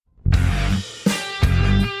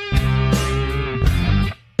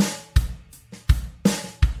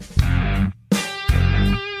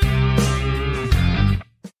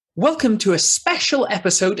Welcome to a special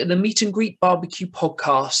episode of the Meet and Greet BBQ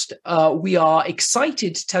podcast. We are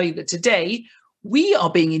excited to tell you that today we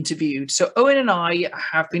are being interviewed. So Owen and I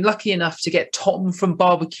have been lucky enough to get Tom from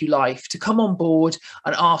BBQ Life to come on board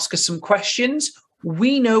and ask us some questions.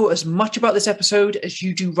 We know as much about this episode as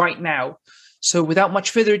you do right now. So without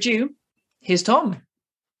much further ado, here's Tom.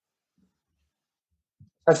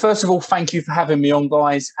 So first of all, thank you for having me on,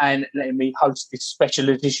 guys, and letting me host this special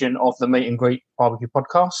edition of the Meet and Greet BBQ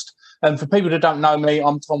podcast. For people that don't know me,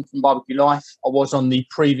 I'm Tom from BBQ Life. I was on the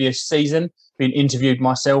previous season, being interviewed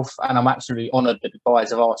myself, and I'm absolutely honoured that the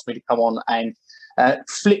guys have asked me to come on and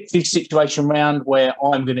flip this situation around where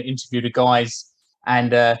I'm going to interview the guys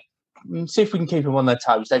and see if we can keep them on their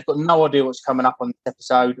toes. They've got no idea what's coming up on this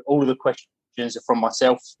episode. All of the questions are from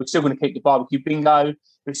myself. We're still going to keep the BBQ bingo.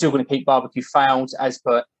 We're still going to keep BBQ fails as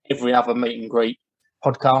per every other Meet and Greet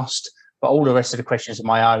podcast. But all the rest of the questions are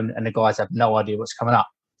my own, and the guys have no idea what's coming up.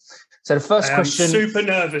 So the first question... I'm super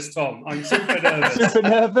nervous, Tom. I'm super nervous. Super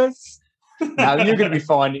nervous? No, you're going to be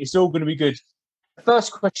fine. It's all going to be good. The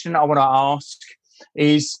first question I want to ask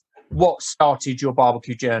is, what started your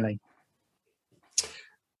barbecue journey?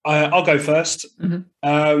 I'll go first.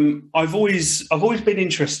 Mm-hmm. I've always been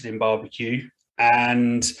interested in barbecue,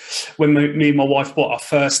 and when me and my wife bought our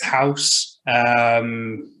first house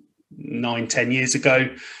 9-10 years ago,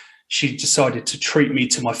 she decided to treat me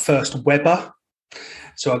to my first Weber.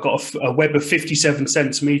 So I got a Weber 57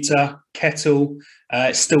 centimetre kettle.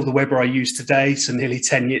 It's still the Weber I use today, so nearly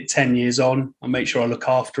 10 years on. I make sure I look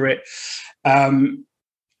after it.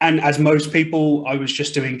 And as most people, I was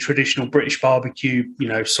just doing traditional British barbecue,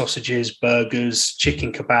 sausages, burgers,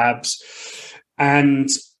 chicken kebabs. And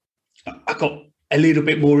I got a little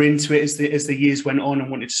bit more into it as the years went on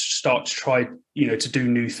and wanted to start to try, to do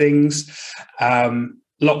new things.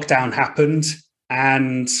 Lockdown happened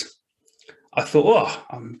and I thought,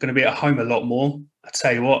 I'm going to be at home a lot more. I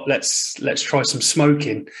tell you what, let's try some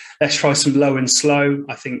smoking. Let's try some low and slow.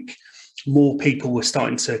 I think more people were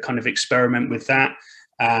starting to kind of experiment with that.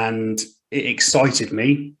 And it excited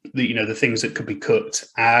me, the things that could be cooked.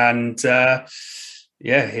 And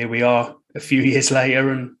here we are a few years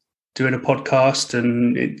later and doing a podcast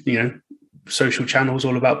and, social channels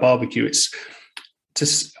all about barbecue. It's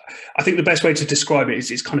just, I think the best way to describe it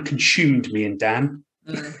is it's kind of consumed me and Dan.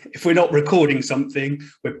 If we're not recording something,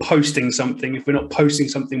 we're posting something. If we're not posting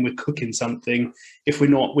something, we're cooking something. If we're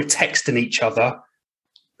not, we're texting each other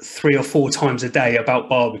 3 or 4 times a day about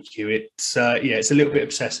barbecue. It's it's a little bit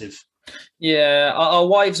obsessive. Yeah, our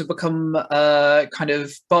wives have become kind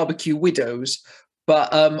of barbecue widows,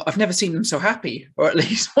 but I've never seen them so happy. Or at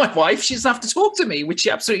least my wife, she doesn't have to talk to me, which she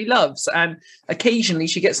absolutely loves, and occasionally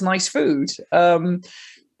she gets nice food.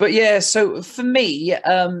 But yeah, so for me,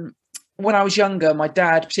 when I was younger, my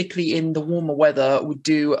dad, particularly in the warmer weather, would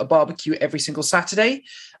do a barbecue every single Saturday.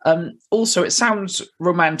 Also, it sounds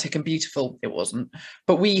romantic and beautiful. It wasn't.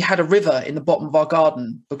 But we had a river in the bottom of our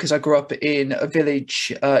garden because I grew up in a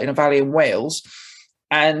village in a valley in Wales.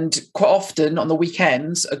 And quite often on the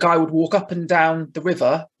weekends, a guy would walk up and down the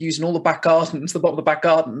river using all the back gardens, the bottom of the back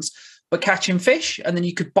gardens, but catching fish. And then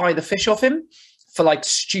you could buy the fish off him for like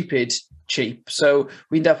stupid cheap. So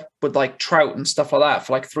we ended up with like trout and stuff like that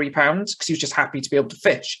for like £3 because he was just happy to be able to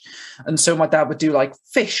fish. And so my dad would do like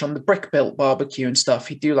fish on the brick built barbecue and stuff.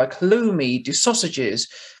 He'd do like halloumi, do sausages,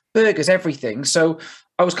 burgers, everything. So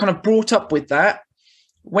I was kind of brought up with that,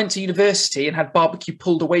 went to university and had barbecue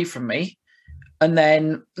pulled away from me. And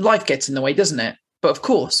then life gets in the way, doesn't it? But of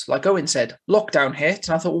course, like Owen said, lockdown hit.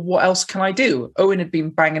 And I thought, well, what else can I do? Owen had been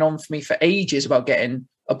banging on for me for ages about getting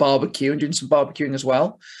a barbecue and doing some barbecuing as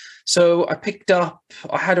well. So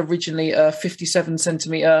I had originally a 57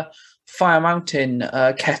 centimetre Fire Mountain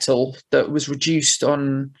kettle that was reduced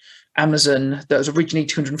on Amazon. That was originally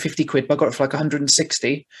 250 quid, but I got it for like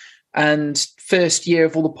 160. And first year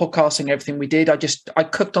of all the podcasting and everything we did, I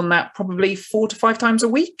cooked on that probably 4 to 5 times a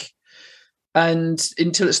week. And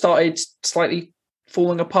until it started slightly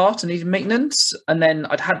falling apart and needed maintenance. And then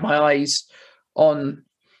I'd had my eyes on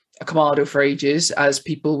a Kamado for ages, as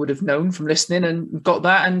people would have known from listening, and got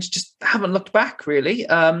that and just haven't looked back really.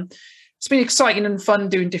 It's been exciting and fun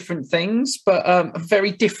doing different things, but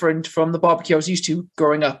very different from the barbecue I was used to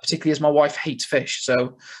growing up, particularly as my wife hates fish.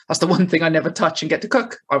 So that's the one thing I never touch and get to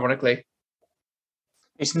cook, ironically.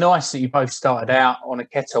 It's nice that you both started out on a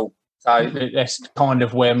kettle. So that's kind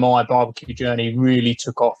of where my barbecue journey really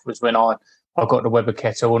took off, was when I got the Weber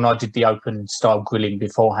kettle and I did the open style grilling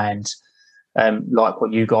beforehand. Like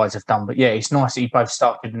what you guys have done. But yeah, it's nice that you both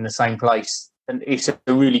started in the same place, and it's a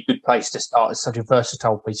really good place to start. It's such a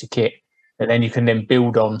versatile piece of kit, and then you can then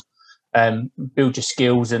build on build your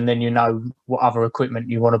skills, and then you know what other equipment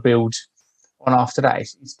you want to build on after that.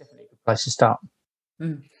 It's definitely a good place to start.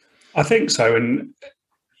 I think so. And,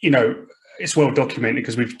 it's well documented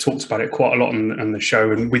because we've talked about it quite a lot on the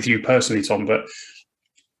show and with you personally, Tom, but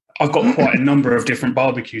I've got quite a number of different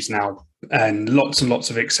barbecues now and lots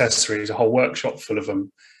of accessories, a whole workshop full of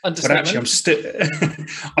them. But actually,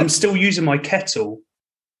 I'm still using my kettle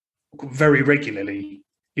very regularly.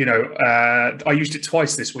 I used it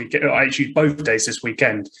twice this week. I actually used both days this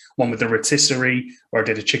weekend. One with the rotisserie, where I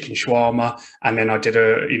did a chicken shawarma, and then I did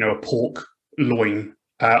a pork loin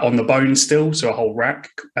on the bone still, so a whole rack.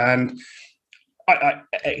 And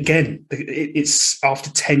it's after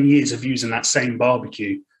 10 years of using that same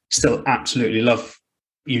barbecue, still absolutely love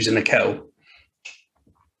using the kettle.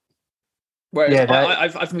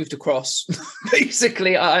 Whereas I've moved across.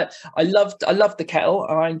 Basically, I loved the kettle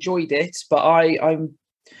and I enjoyed it, but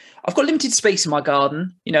I've got limited space in my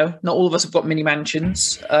garden. Not all of us have got mini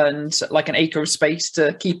mansions and like an acre of space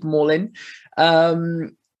to keep them all in.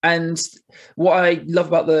 And what I love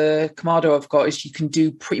about the Kamado I've got is you can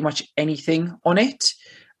do pretty much anything on it.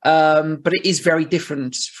 But it is very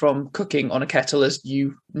different from cooking on a kettle, as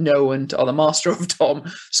you know and are the master of,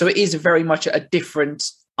 Tom. So it is very much a different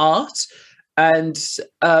art. And,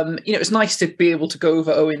 it's nice to be able to go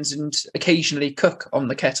over Owen's and occasionally cook on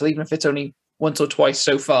the kettle, even if it's only once or twice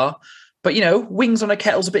so far. But, wings on a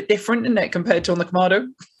kettle's a bit different, isn't it, compared to on the Kamado?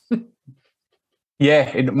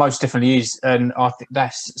 Yeah, it most definitely is. And I think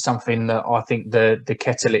that's something that I think the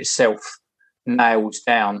kettle itself nails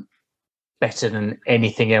down better than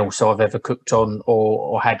anything else I've ever cooked on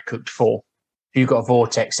or had cooked for. If you've got a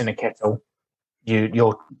vortex in a kettle,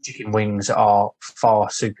 your chicken wings are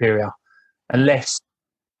far superior. Unless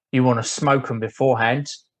you want to smoke them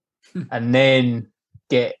beforehand and then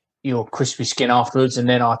get your crispy skin afterwards. And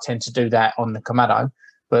then I tend to do that on the Kamado.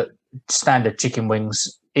 But standard chicken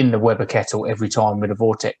wings in the Weber kettle every time with a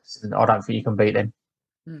vortex, and I don't think you can beat them.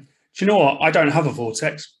 Do you know what? I don't have a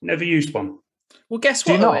vortex. Never used one. Well, guess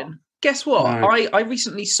what, Owen? Guess what? No. I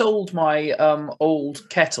recently sold my old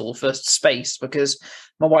kettle for space because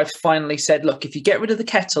my wife finally said, look, if you get rid of the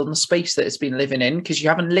kettle and the space that it's been living in, because you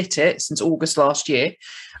haven't lit it since August last year,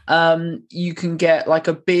 you can get like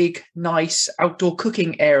a big, nice outdoor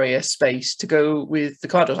cooking area space to go with the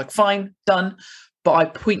car. I was like, fine, done. But I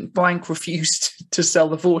point blank refused to sell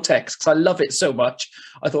the vortex because I love it so much.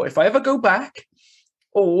 I thought if I ever go back,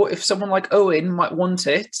 or if someone like Owen might want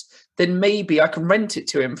it, then maybe I can rent it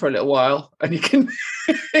to him for a little while and he can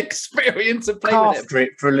experience and play with it. After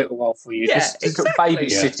it for a little while for you. Yeah, just exactly.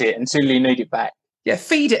 Babysit it until you need it back. Yeah,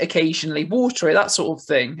 feed it occasionally, water it, that sort of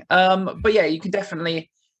thing. But yeah, you can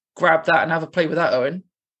definitely grab that and have a play with that, Owen.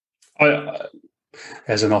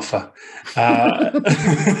 There's an offer.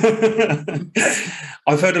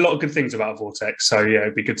 I've heard a lot of good things about Vortex, so yeah,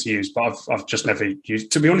 it'd be good to use. But I've just never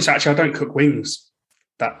used. To be honest, actually, I don't cook wings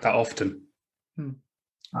that often.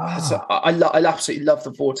 So I absolutely love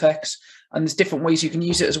the Vortex, and there's different ways you can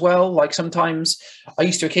use it as well. Like sometimes I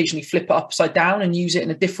used to occasionally flip it upside down and use it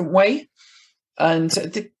in a different way. And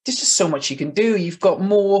there's just so much you can do. You've got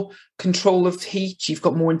more control of heat. You've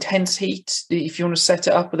got more intense heat. If you want to set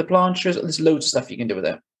it up with a plancher, there's loads of stuff you can do with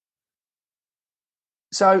it.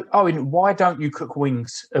 So, Owen, why don't you cook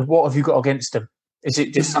wings? What have you got against them? Is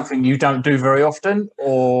it just something you don't do very often,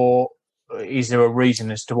 or is there a reason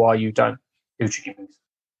as to why you don't do chicken wings?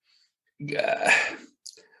 Yeah.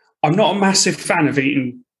 I'm not a massive fan of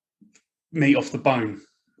eating meat off the bone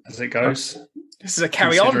as it goes. This is a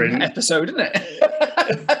carry-on episode, isn't it?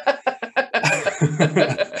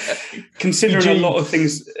 Considering a lot of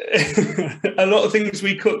things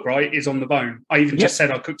we cook, right, is on the bone. I even just said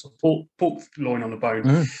I cooked a pork loin on the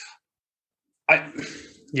bone.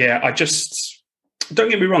 I just don't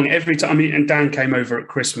get me wrong. Every time, and Dan came over at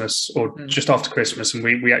Christmas or just after Christmas, and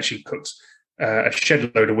we actually cooked a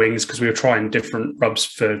shed load of wings because we were trying different rubs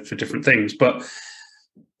for different things, but.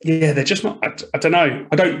 Yeah, they're just not. I don't know.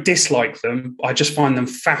 I don't dislike them. I just find them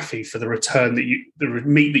faffy for the return the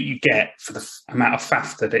meat that you get for the amount of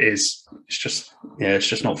faff that it is. It's just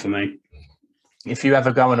not for me. If you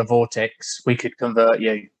ever go in a vortex, we could convert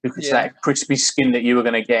you because that crispy skin that you were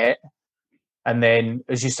going to get, and then,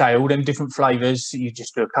 as you say, all them different flavours. You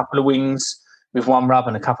just do a couple of wings with one rub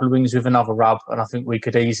and a couple of wings with another rub, and I think we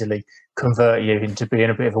could easily convert you into being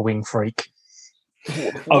a bit of a wing freak.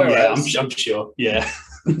 I'm sure. Yeah.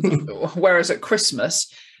 Whereas at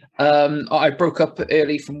Christmas, I broke up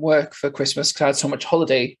early from work for Christmas because I had so much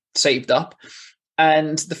holiday saved up.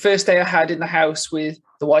 And the first day I had in the house with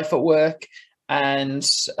the wife at work and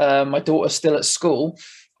my daughter's still at school,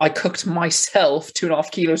 I cooked myself 2.5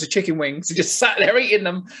 kilos of chicken wings and just sat there eating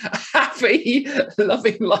them, happy,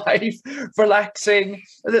 loving life, relaxing.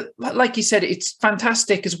 Like you said, it's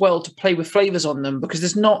fantastic as well to play with flavors on them, because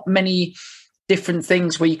there's not many different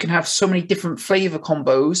things where you can have so many different flavor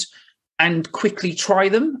combos and quickly try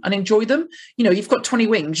them and enjoy them. You know, you've got 20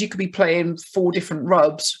 wings, you could be playing 4 different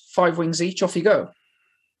rubs, 5 wings each, off you go.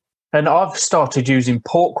 And I've started using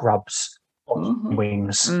pork rubs on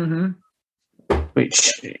wings.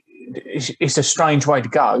 Which is a strange way to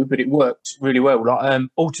go, but it worked really well. Like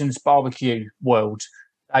Alton's Barbecue World,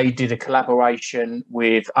 they did a collaboration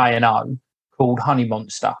with A&O called Honey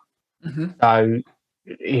Monster. So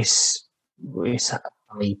it's a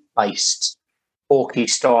honey-based porky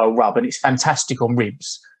style rub, and it's fantastic on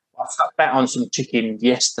ribs. I stuck that on some chicken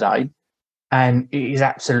yesterday, and it is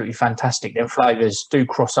absolutely fantastic. Their flavours do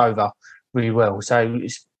cross over really well. So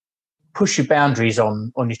it's push your boundaries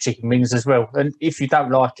on your chicken wings as well. And if you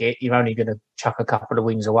don't like it, you're only going to chuck a couple of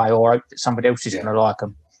wings away or hope that somebody else is going to like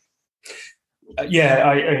them. I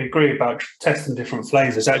agree about testing different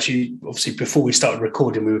flavours. Actually, obviously, before we started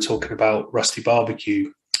recording, we were talking about Rusty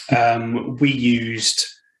Barbecue. We used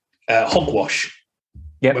hogwash.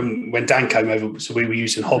 Yep. When Dan came over, so we were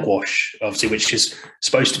using hogwash, obviously, which is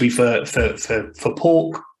supposed to be for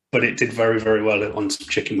pork, but it did very, very well on some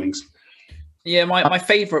chicken wings. Yeah, my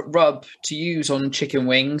favourite rub to use on chicken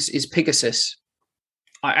wings is Pegasus.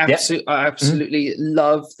 I absolutely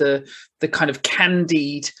love the kind of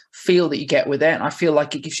candied feel that you get with it. And I feel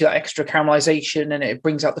like it gives you that extra caramelization and it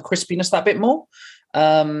brings out the crispiness that bit more.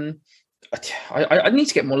 I need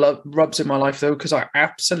to get more rubs in my life, though, because I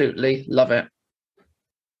absolutely love it.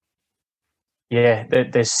 Yeah,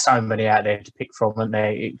 there's so many out there to pick from, and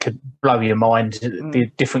it could blow your mind. The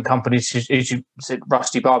different companies, as you said,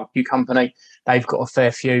 Rusty Barbecue Company, they've got a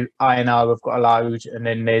fair few. A&O have got a load, and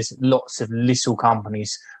then there's lots of little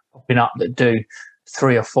companies popping up that do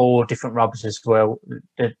 3 or 4 different rubs as well.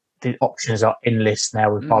 The options are endless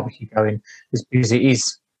now with barbecue going as big as it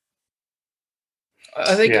is.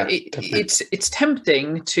 I think it's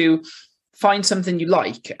tempting to find something you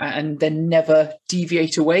like and then never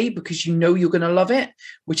deviate away, because you know you're going to love it,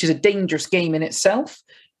 which is a dangerous game in itself.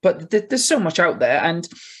 But there's so much out there. And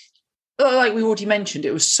like we already mentioned,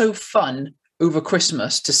 it was so fun over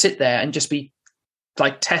Christmas to sit there and just be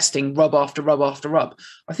like testing rub after rub after rub.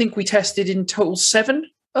 I think we tested in total 7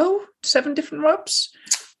 different rubs.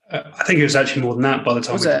 I think it was actually more than that by the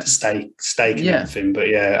time we did the steak and everything. But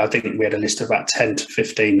yeah, I think we had a list of about 10 to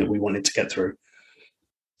 15 that we wanted to get through.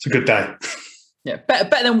 It's a good day. Yeah,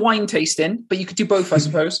 better than wine tasting, but you could do both, I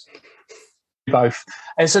suppose. Both.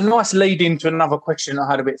 It's a nice lead into another question I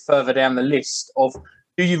had a bit further down the list of,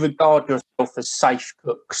 do you regard yourself as safe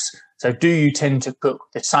cooks? So do you tend to cook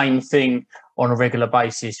the same thing on a regular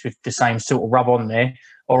basis with the same sort of rub on there?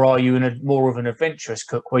 Or are you more of an adventurous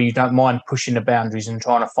cook where you don't mind pushing the boundaries and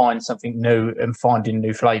trying to find something new and finding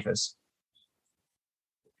new flavours?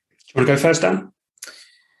 Do you want to go first, Dan?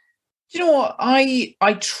 You know what? I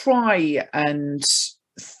try and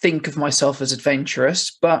think of myself as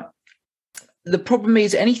adventurous, but the problem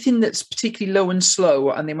is anything that's particularly low and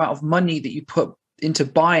slow, and the amount of money that you put into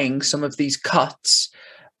buying some of these cuts,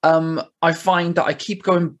 I find that I keep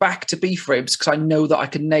going back to beef ribs because I know that I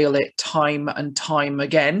can nail it time and time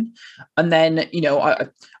again. And then, you know,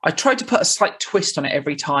 I try to put a slight twist on it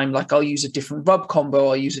every time. Like I'll use a different rub combo.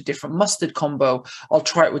 I'll use a different mustard combo. I'll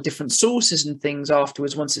try it with different sauces and things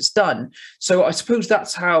afterwards once it's done. So I suppose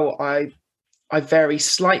that's how I vary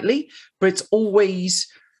slightly, but it's always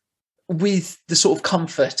with the sort of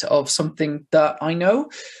comfort of something that I know,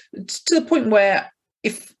 to the point where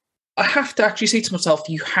if I have to actually say to myself,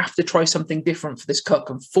 you have to try something different for this cook,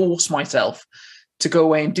 and force myself to go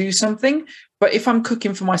away and do something. But if I'm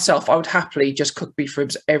cooking for myself, I would happily just cook beef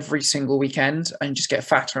ribs every single weekend and just get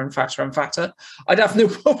fatter and fatter and fatter. I'd have no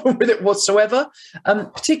problem with it whatsoever.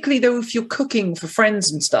 Particularly though, if you're cooking for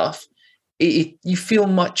friends and stuff, you feel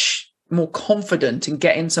much more confident in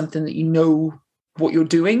getting something that you know what you're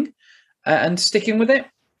doing and sticking with it.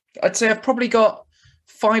 I'd say I've probably got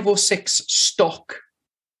 5 or 6 stock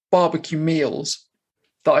barbecue meals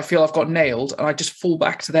that I feel I've got nailed, and I just fall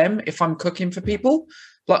back to them if I'm cooking for people.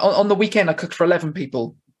 Like on the weekend, I cooked for 11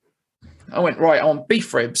 people. I went, right, I want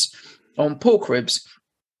beef ribs, I want pork ribs,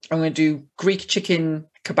 I'm going to do Greek chicken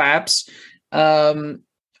kebabs, and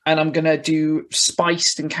I'm going to do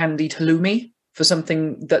spiced and candied halloumi for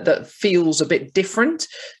something that feels a bit different.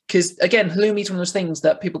 Because again, halloumi is one of those things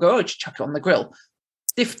that people go, oh, just chuck it on the grill.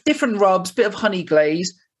 Different rubs, bit of honey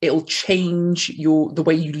glaze, it'll change the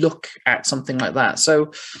way you look at something like that.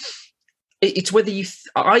 So it's whether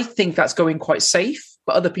I think that's going quite safe,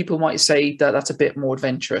 but other people might say that that's a bit more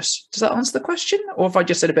adventurous. Does that answer the question, or have I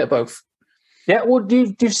just said a bit of both? Yeah, well,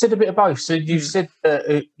 you've said a bit of both. So you've said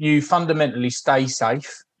that you fundamentally stay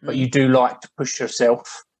safe, but you do like to push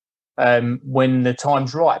yourself when the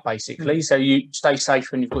time's right, basically. So you stay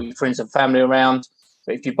safe when you've got your friends and family around.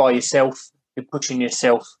 But if you're by yourself, you're pushing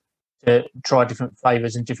yourself to try different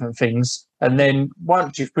flavours and different things. And then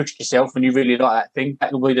once you've pushed yourself and you really like that thing,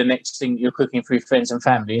 that will be the next thing you're cooking for your friends and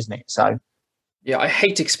family, isn't it? So, yeah, I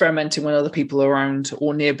hate experimenting when other people are around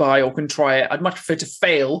or nearby or can try it. I'd much prefer to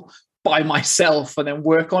fail by myself and then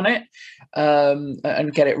work on it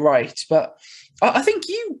and get it right. But I think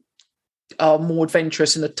you are more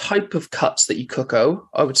adventurous in the type of cuts that you cook,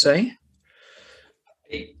 I would say.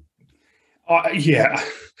 Yeah,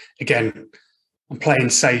 again, I'm playing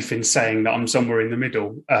safe in saying that I'm somewhere in the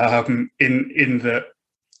middle. In that,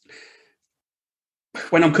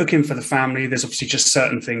 when I'm cooking for the family, there's obviously just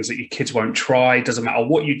certain things that your kids won't try. Doesn't matter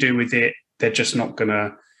what you do with it, they're just not going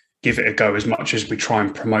to give it a go as much as we try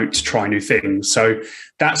and promote to try new things. So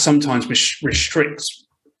that sometimes restricts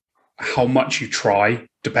how much you try,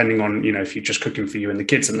 depending on, if you're just cooking for you and the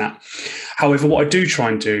kids and that. However, what I do try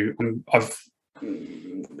and do,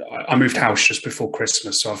 I moved house just before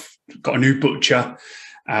Christmas, so I've got a new butcher,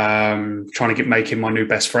 trying to get making my new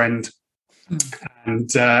best friend.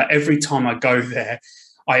 And every time I go there,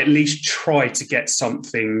 I at least try to get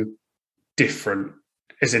something different,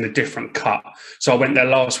 as in a different cut. So I went there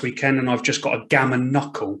last weekend and I've just got a gammon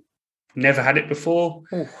knuckle. Never had it before.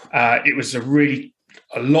 It was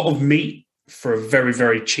a lot of meat for a very,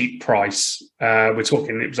 very cheap price. We're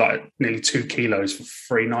talking, it was like nearly 2 kilos for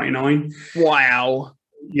 $3.99. Wow.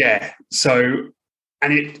 Yeah. So,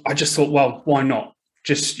 I just thought, well, why not?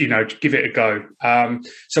 Just, give it a go.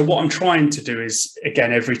 So what I'm trying to do is,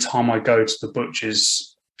 again, every time I go to the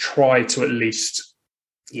butcher's, try to at least,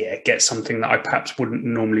 get something that I perhaps wouldn't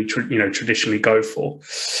normally, traditionally go for.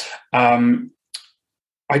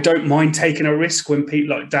 I don't mind taking a risk when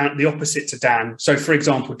people like Dan, the opposite to Dan. So, for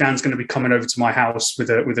example, Dan's going to be coming over to my house with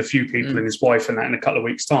a few people and his wife and that in a couple of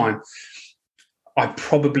weeks' time. I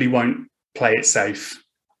probably won't play it safe.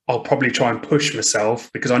 I'll probably try and push myself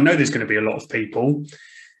because I know there's going to be a lot of people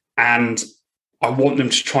and I want them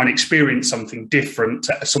to try and experience something different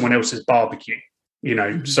to someone else's barbecue.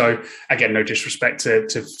 So again, no disrespect to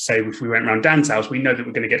say if we went around Dan's house, we know that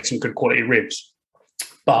we're going to get some good quality ribs,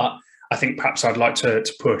 but I think perhaps I'd like to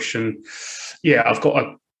push. And I've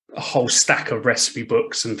got a whole stack of recipe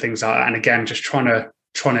books and things like that. And again, just trying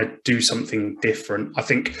to do something different. I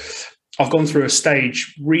think I've gone through a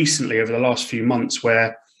stage recently over the last few months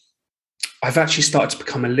where I've actually started to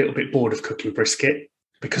become a little bit bored of cooking brisket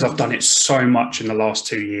because I've done it so much in the last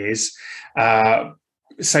 2 years.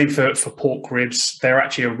 Same for pork ribs. They're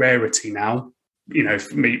actually a rarity now,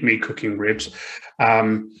 for me cooking ribs.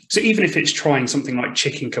 So even if it's trying something like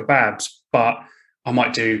chicken kebabs, but I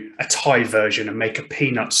might do a Thai version and make a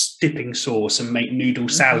peanut dipping sauce and make noodle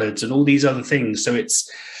salads and all these other things. So it's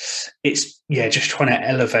just trying to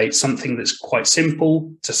elevate something that's quite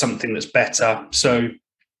simple to something that's better. So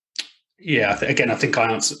I think I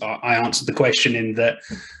answered the question in that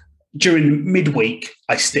during midweek,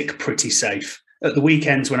 I stick pretty safe. At the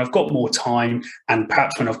weekends, when I've got more time and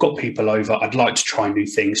perhaps when I've got people over, I'd like to try new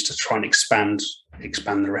things to try and expand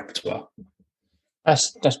the repertoire.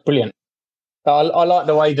 That's brilliant. I like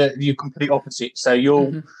the way that you're complete opposite. So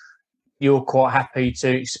you're quite happy to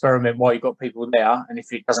experiment while you've got people there, and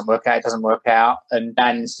if it doesn't work out, it doesn't work out. And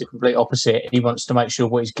Dan's the complete opposite. He wants to make sure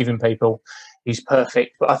what he's giving people is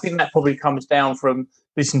perfect. But I think that probably comes down from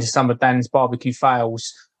listening to some of Dan's barbecue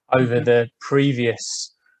fails over the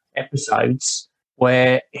previous episodes,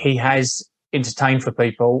 where he has entertained for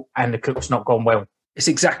people and the cook's not gone well. It's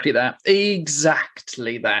exactly that.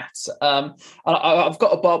 I've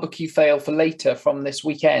got a barbecue fail for later from this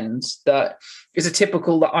weekend that is a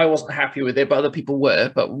typical that I wasn't happy with it, but other people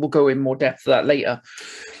were. But we'll go in more depth for that later.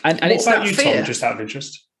 And what it's about that you, fear. Tom? Just out of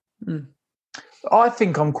interest. I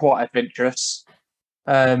think I'm quite adventurous.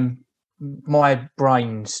 My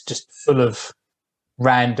brain's just full of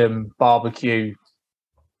random barbecue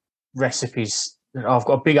recipes. I've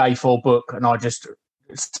got a big A4 book and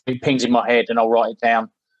it pings in my head and I'll write it down.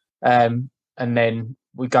 And then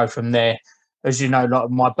we go from there. As you know, like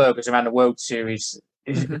my Burgers Around the World series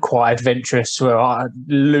is quite adventurous, where I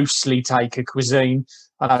loosely take a cuisine.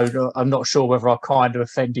 I know I'm not sure whether I kind of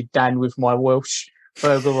offended Dan with my Welsh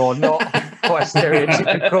burger or not. Quite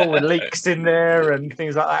stereotypical with leeks in there and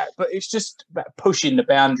things like that. But it's just about pushing the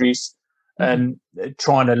boundaries and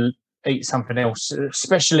trying to eat something else,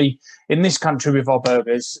 especially in this country with our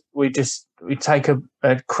burgers. we take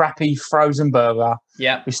a crappy frozen burger.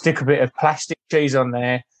 Yeah. We stick a bit of plastic cheese on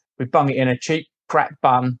there. We bung it in a cheap crap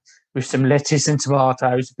bun with some lettuce and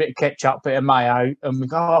tomatoes, a bit of ketchup, a bit of mayo, and we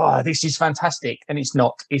go, oh, this is fantastic. And it's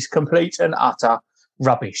not. It's complete and utter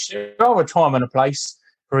rubbish. There are a time and a place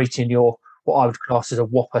for eating your, what I would class as a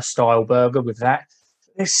Whopper-style burger with that.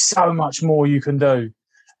 There's so much more you can do.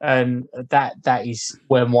 And that is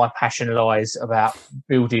where my passion lies, about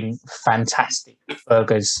building fantastic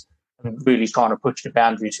burgers and really trying to push the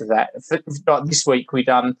boundaries of that. Like this week, I've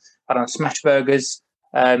done smash burgers.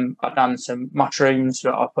 I've done some mushrooms.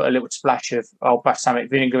 I put a little splash of balsamic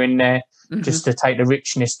vinegar in there just to take the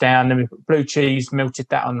richness down. Then we put blue cheese, melted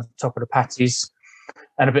that on the top of the patties,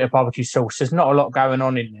 and a bit of barbecue sauce. There's not a lot going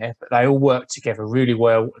on in there, but they all work together really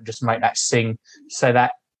well and just make that sing. So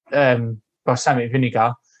that balsamic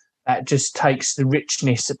vinegar, that just takes the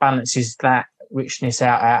richness, it balances that richness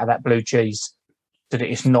out of that blue cheese so that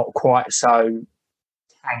it's not quite so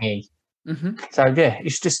tangy. So, yeah,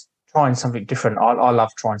 it's just trying something different. I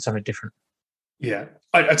love trying something different. Yeah.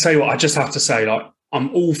 I tell you what, I just have to say, like,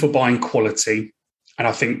 I'm all for buying quality, and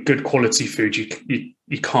I think good quality food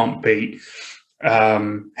you can't beat.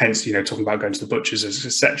 Hence, talking about going to the butchers,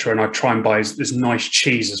 etc. And I try and buy as nice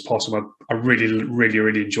cheese as possible. I really, really,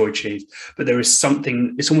 really enjoy cheese, but there is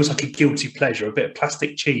something. It's almost like a guilty pleasure. A bit of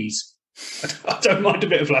plastic cheese. I don't mind a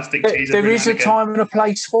bit of plastic cheese. There is a time and a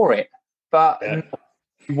place for it, but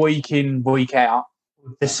week in, week out,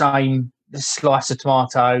 the same slice of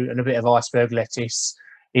tomato and a bit of iceberg lettuce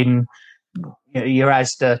in your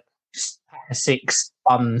Asda 6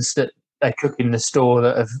 buns that they cook in the store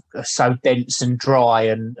that are so dense and dry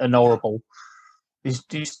and horrible. You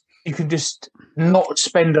can just not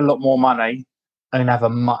spend a lot more money and have a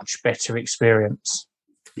much better experience.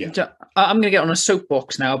 Yeah. I'm going to get on a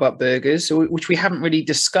soapbox now about burgers, which we haven't really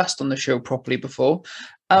discussed on the show properly before.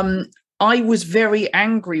 I was very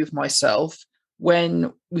angry with myself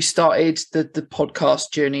when we started the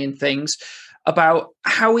podcast journey and things about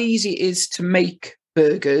how easy it is to make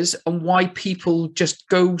burgers and why people just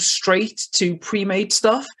go straight to pre-made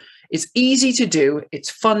stuff. It's easy to do, it's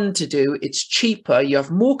fun to do, it's cheaper, you have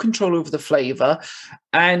more control over the flavor,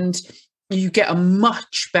 and you get a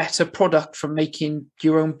much better product from making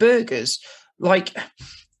your own burgers. Like,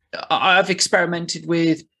 I've experimented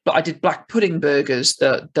with, I did black pudding burgers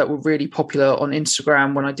that were really popular on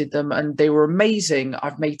Instagram when I did them, and they were amazing.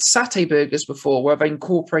 I've made satay burgers before where I've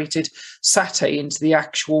incorporated satay into the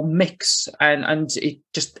actual mix, and it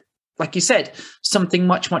just, like you said, something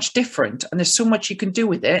much, much different. And there's so much you can do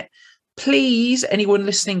with it. Please, anyone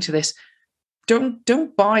listening to this,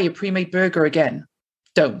 don't buy a pre-made burger again.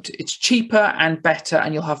 Don't. It's cheaper and better,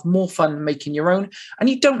 and you'll have more fun making your own. And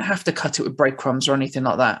you don't have to cut it with breadcrumbs or anything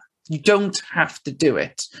like that. You don't have to do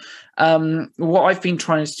it. What I've been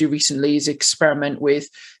trying to do recently is experiment with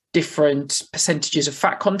different percentages of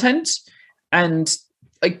fat content. And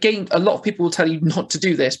again, a lot of people will tell you not to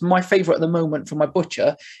do this. My favorite at the moment from my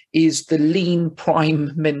butcher is the lean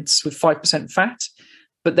prime mince with 5% fat.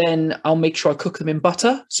 But then I'll make sure I cook them in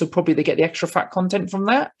butter. So probably they get the extra fat content from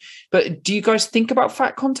that. But do you guys think about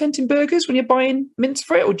fat content in burgers when you're buying mince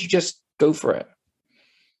for it, or do you just go for it?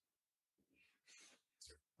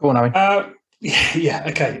 Go on, Owen. Yeah,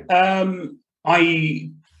 okay.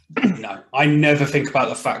 I never think about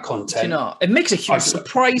the fat content. Do you know, it makes a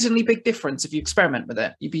surprisingly big difference if you experiment with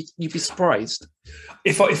it. You'd be surprised.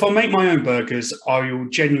 If I make my own burgers, I will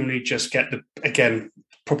genuinely just get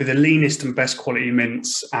probably the leanest and best quality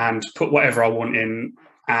mince and put whatever I want in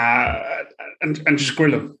and just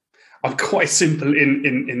grill them. I'm quite simple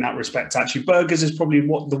in that respect. Actually, burgers is probably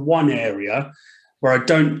the one area where I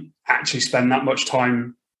don't actually spend that much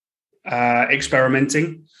time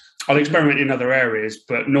experimenting. I'll experiment in other areas,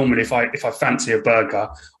 but normally if I fancy a burger,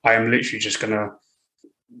 I am literally just gonna,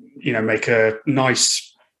 make a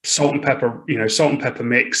nice salt and pepper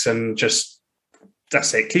mix, and just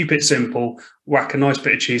that's it. Keep it simple. Whack a nice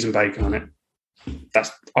bit of cheese and bacon on it.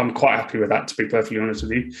 I'm quite happy with that, to be perfectly honest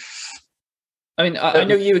with you. I mean, I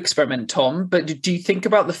know you experiment, Tom, but do you think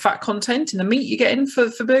about the fat content in the meat you get in for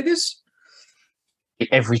burgers?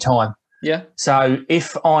 Every time. Yeah. So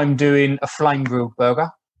if I'm doing a flame grilled burger,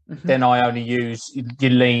 then I only use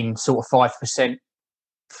your lean sort of 5%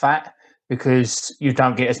 fat, because you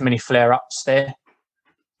don't get as many flare-ups there.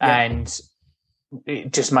 Yeah. And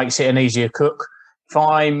it just makes it an easier cook. If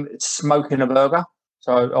I'm smoking a burger,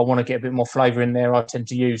 so I want to get a bit more flavour in there, I tend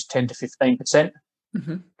to use 10 to 15%,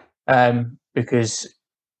 because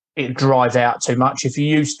it dries out too much. If you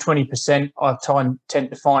use 20%, I tend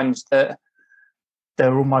to find that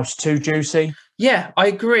they're almost too juicy. Yeah, I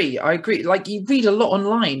agree. Like, you read a lot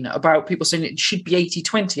online about people saying it should be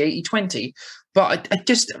 80-20, 80-20, but it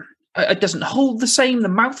doesn't hold the same. The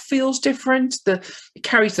mouth feels different. It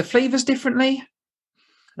carries the flavors differently.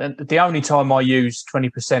 The only time I use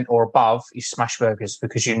 20% or above is smash burgers,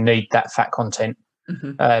 because you need that fat content.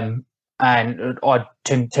 Mm-hmm. And I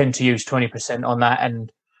tend to use 20% on that.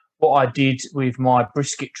 And what I did with my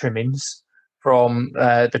brisket trimmings from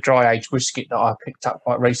the dry aged brisket that I picked up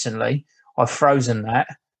quite recently, I've frozen that.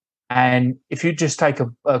 And if you just take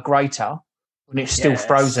a grater when it's still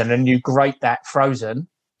frozen and you grate that frozen,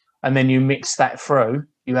 and then you mix that through,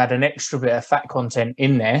 you add an extra bit of fat content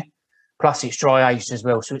in there, plus it's dry aged as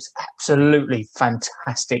well. So it's absolutely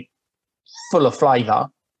fantastic, full of flavour.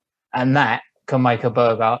 And that can make a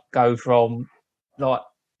burger go from like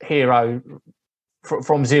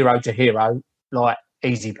from zero to hero, like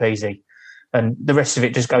easy peasy. And the rest of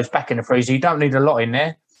it just goes back in the freezer. You don't need a lot in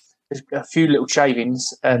there. There's a few little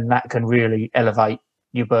shavings, and that can really elevate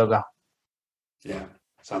your burger. Yeah,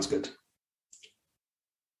 sounds good.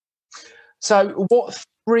 So what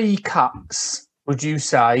 3 cuts would you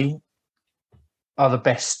say are the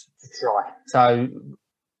best to try? So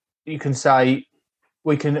you can say,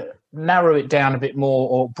 we can narrow it down a bit more,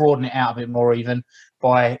 or broaden it out a bit more even,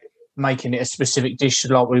 by making it a specific dish,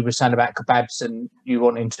 like we were saying about kebabs, and you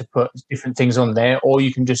wanting to put different things on there. Or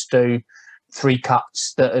you can just do 3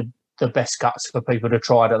 cuts that are the best cuts for people to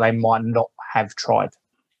try that they might not have tried.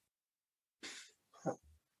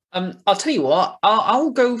 I'll tell you what, I'll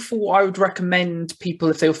go for what I would recommend people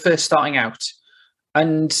if they were first starting out.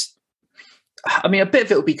 And I mean, a bit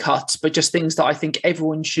of it will be cuts, but just things that I think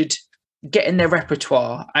everyone should get in their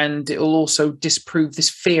repertoire. And it will also disprove this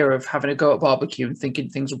fear of having a go at barbecue and thinking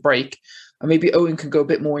things will break. And maybe Owen can go a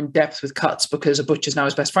bit more in depth with cuts, because a butcher's now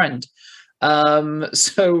his best friend.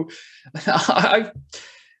 So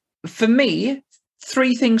for me,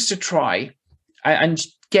 3 things to try and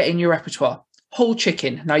get in your repertoire. Whole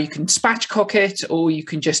chicken. Now, you can spatchcock it, or you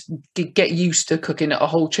can just get used to cooking a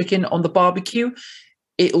whole chicken on the barbecue.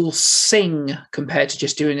 It'll sing compared to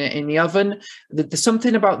just doing it in the oven. There's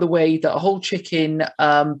something about the way that a whole chicken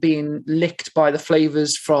being licked by the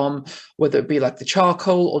flavors from, whether it be like the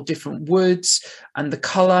charcoal or different woods, and the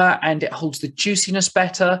color, and it holds the juiciness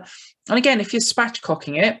better. And again, if you're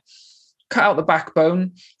spatchcocking it, cut out the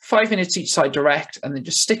backbone, 5 minutes each side direct, and then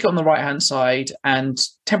just stick it on the right-hand side and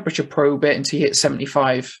temperature probe it until you hit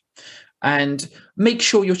 75. And make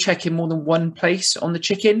sure you're checking more than one place on the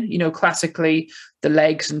chicken. You know, classically, the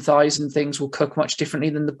legs and thighs and things will cook much differently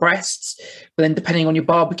than the breasts. But then depending on your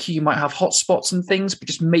barbecue, you might have hot spots and things, but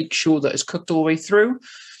just make sure that it's cooked all the way through.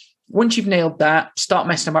 Once you've nailed that, start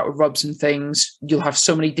messing about with rubs and things. You'll have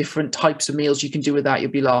so many different types of meals you can do with that.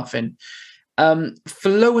 You'll be laughing. For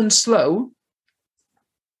low and slow,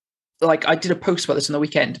 like I did a post about this on the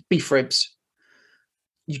weekend, beef ribs.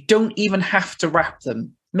 You don't even have to wrap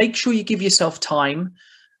them. Make sure you give yourself time,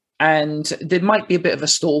 and there might be a bit of a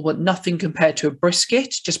stall, but nothing compared to a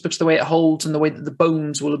brisket, just because of the way it holds and the way that the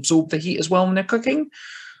bones will absorb the heat as well when they're cooking.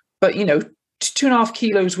 But, 2.5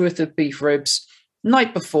 kilos worth of beef ribs,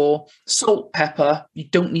 night before, salt, pepper. You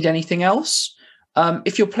don't need anything else.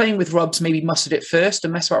 If you're playing with rubs, maybe mustard it first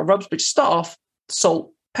and mess about with rubs, but just start off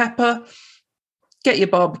salt, pepper, get your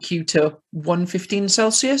barbecue to 115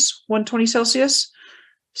 Celsius, 120 Celsius,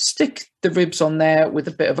 stick the ribs on there with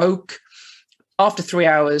a bit of oak. After 3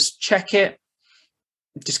 hours, check it,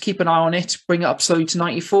 just keep an eye on it, bring it up slowly to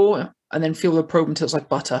 94, and then feel the probe until it's like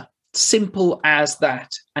butter. Simple as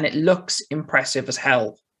that. And it looks impressive as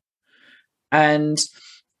hell. And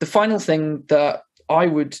the final thing that I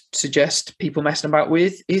would suggest people messing about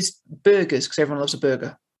with is burgers, because everyone loves a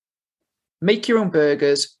burger. Make your own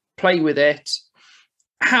burgers, play with it,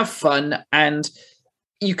 have fun, and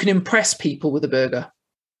you can impress people with a burger,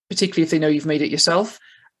 particularly if they know you've made it yourself,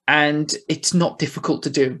 and it's not difficult to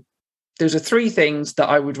do. Those are 3 things that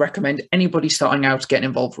I would recommend anybody starting out getting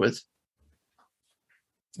involved with.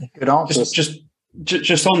 Good answer.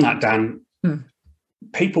 Just on that, Dan,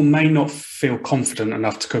 people may not feel confident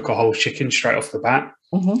enough to cook a whole chicken straight off the bat.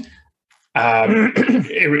 Mm-hmm.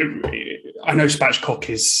 I know spatchcock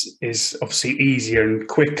is obviously easier and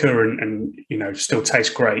quicker, and still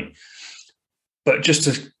tastes great. But just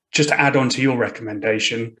to add on to your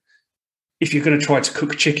recommendation, if you're going to try to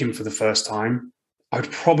cook chicken for the first time, I'd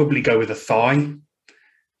probably go with a thigh.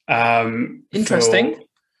 Interesting.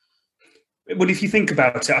 Well, if you think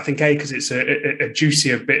about it, I think because it's a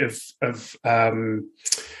juicier bit of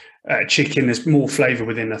chicken, there's more flavour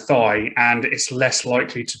within a thigh, and it's less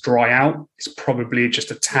likely to dry out. It's probably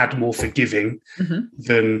just a tad more forgiving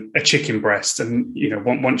than a chicken breast. And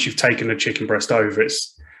once you've taken a chicken breast over,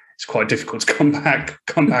 it's quite difficult to come back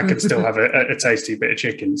and still have a tasty bit of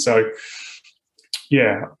chicken. So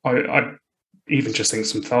yeah, I even just think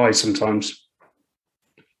some thighs sometimes.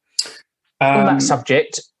 On that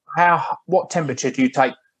subject, what temperature do you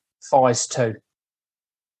take thighs to?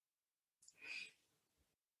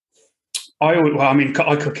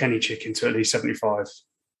 I cook any chicken to at least 75.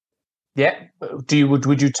 Yeah.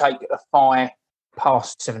 Would you take a thigh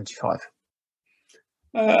past 75?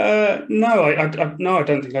 No, I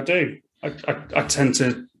don't think I do. I tend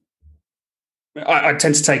to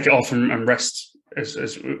take it off and rest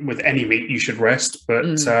as with any meat you should rest. But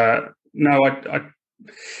no,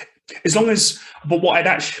 as long as. But what I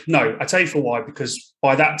tell you for why, because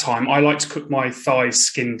by that time I like to cook my thighs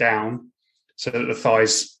skin down, so that the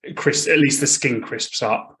thighs crisp, at least the skin crisps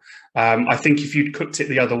up. I think if you'd cooked it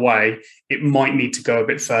the other way, it might need to go a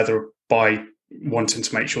bit further by wanting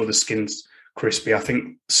to make sure the skin's crispy. I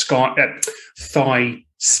think thigh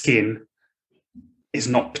skin is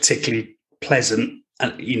not particularly pleasant,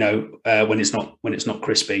 when it's not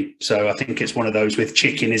crispy. So I think it's one of those with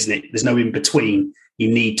chicken, isn't it? There's no in between.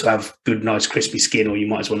 You need to have good, nice, crispy skin, or you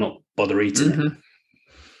might as well not bother eating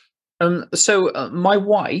it. So my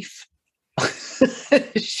wife,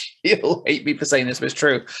 she'll hate me for saying this, but it's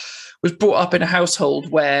true, was brought up in a household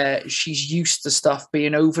where she's used to stuff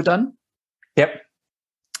being overdone. Yep.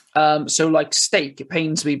 So like steak, it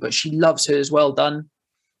pains me, but she loves hers well done.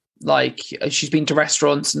 Like she's been to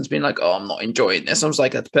restaurants and has been like, "Oh, I'm not enjoying this." I was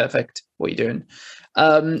like, "That's perfect. What are you doing?"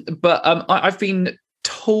 But I've been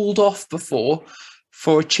told off before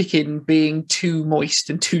for chicken being too moist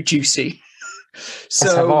and too juicy. So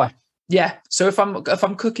that's how I. Yeah. So if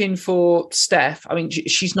I'm cooking for Steph, I mean,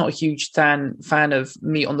 she's not a huge fan of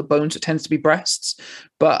meat on the bones. It tends to be breasts,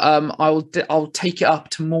 but I'll take it up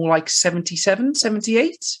to more like 77,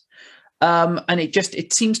 78. And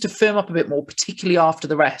it seems to firm up a bit more, particularly after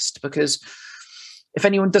the rest, because if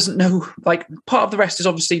anyone doesn't know, like part of the rest is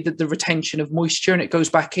obviously the retention of moisture, and it goes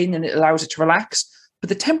back in and it allows it to relax, but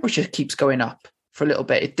the temperature keeps going up for a little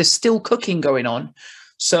bit. There's still cooking going on.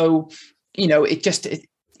 So,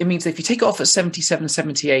 it means that if you take it off at 77,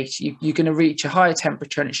 78, you're going to reach a higher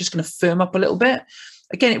temperature and it's just going to firm up a little bit.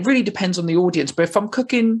 Again, it really depends on the audience, but if I'm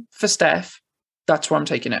cooking for Steph, that's where I'm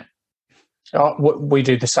taking it. We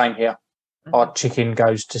do the same here. Our chicken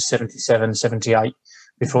goes to 77, 78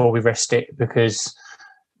 before we rest it, because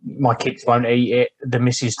my kids won't eat it. The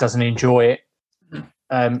missus doesn't enjoy it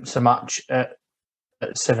so much at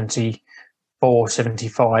 74,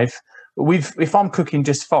 75. If I'm cooking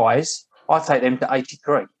just thighs, I take them to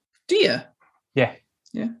 83. Do you? Yeah.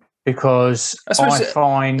 Yeah. Because I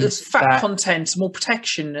find there's fat content, more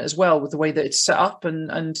protection as well with the way that it's set up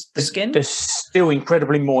and the skin. They're still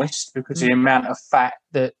incredibly moist because of the amount of fat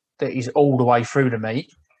that is all the way through the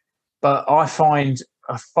meat. But I find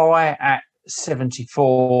a thigh at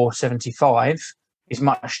 74, 75 is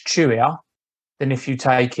much chewier than if you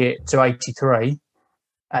take it to 83.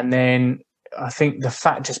 And then I think the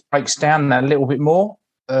fat just breaks down a little bit more.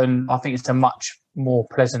 And I think it's a much more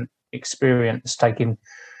pleasant experience taking.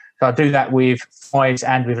 So I do that with thighs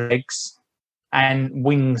and with legs, and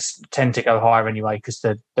wings tend to go higher anyway because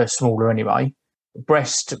they're smaller anyway.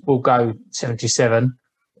 Breast will go 77,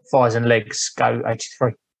 thighs and legs go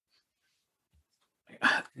 83.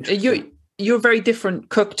 You're a very different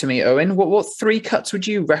cook to me, Owen. What 3 cuts would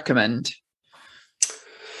you recommend?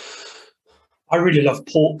 I really love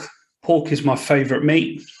pork. Pork is my favourite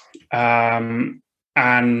meat.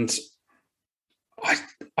 And I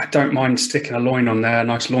don't mind sticking a loin on there, a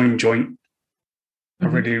nice loin joint. I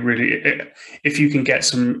really, if you can get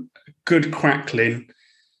some good crackling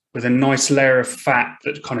with a nice layer of fat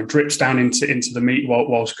that kind of drips down into the meat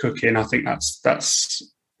whilst cooking, I think that's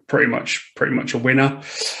pretty much a winner.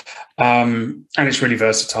 And it's really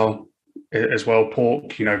versatile as well.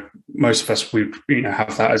 Pork, most of us would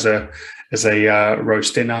have that as a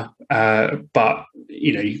roast dinner, but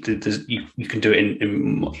you can do it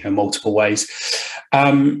in multiple ways.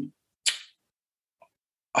 I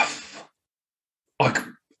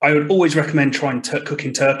would always recommend trying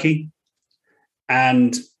cooking turkey,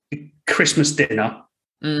 and Christmas dinner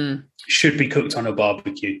should be cooked on a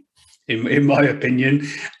barbecue, in my opinion.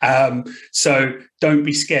 So don't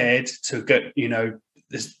be scared to get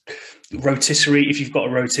this rotisserie. If you've got a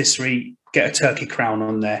rotisserie, get a turkey crown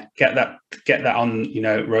on there. Get that on,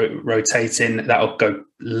 rotating. That'll go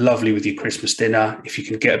lovely with your Christmas dinner. If you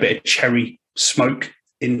can get a bit of cherry smoke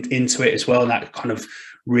into it as well, and that kind of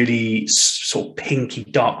really sort of pinky,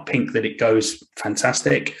 dark pink that it goes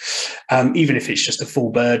fantastic. Even if it's just a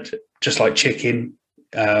full bird, just like chicken,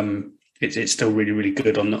 it's still really, really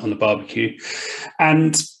good on the barbecue.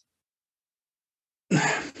 And the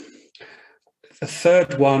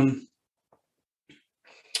third one,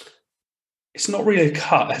 it's not really a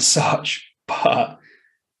cut as such, but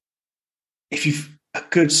if you've a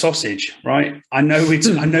good sausage, right? I know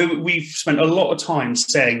we've spent a lot of time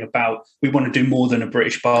saying about we want to do more than a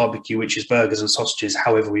British barbecue, which is burgers and sausages.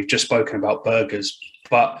 However, we've just spoken about burgers,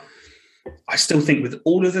 but I still think with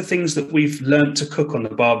all of the things that we've learned to cook on the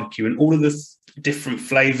barbecue and all of the different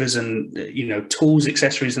flavors and, tools,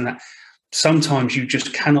 accessories and that, sometimes you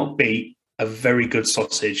just cannot beat a very good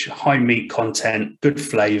sausage, high meat content, good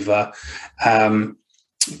flavor.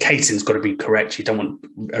 Casing's got to be correct. You don't want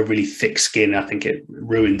a really thick skin. I think it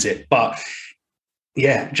ruins it. But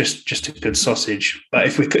yeah, just a good sausage. But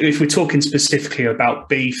if we're talking specifically about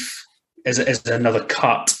beef as another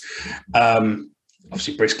cut,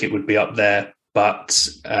 obviously brisket would be up there. But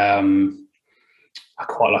I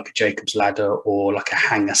quite like a Jacob's ladder or like a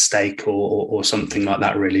hanger steak or something like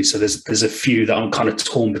that. Really. So there's a few that I'm kind of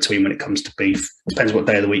torn between when it comes to beef. Depends what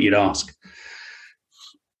day of the week you'd ask.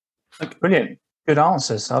 Brilliant. Good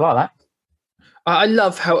answers. I like that. I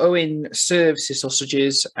love how Owen serves his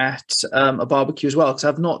sausages at a barbecue as well, because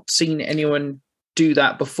I've not seen anyone do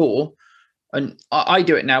that before. And I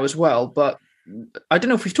do it now as well. But I don't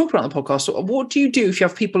know if we've talked about it on the podcast. So what do you do if you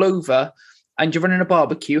have people over and you're running a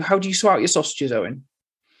barbecue? How do you sort out your sausages, Owen?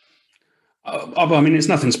 I mean, it's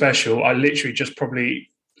nothing special. I literally just probably,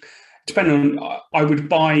 depending on, I would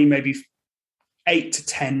buy maybe 8 to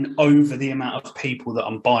 10 over the amount of people that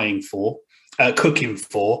I'm buying for. Cooking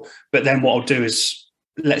for, but then what I'll do is,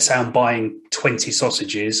 let's say I'm buying 20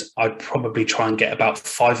 sausages, I'd probably try and get about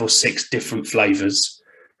 5 or 6 different flavors,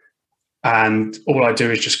 and all I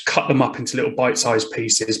do is just cut them up into little bite-sized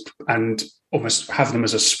pieces and almost have them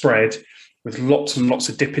as a spread with lots and lots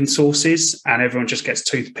of dipping sauces, and everyone just gets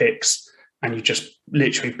toothpicks and you just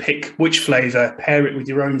literally pick which flavor, pair it with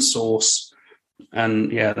your own sauce,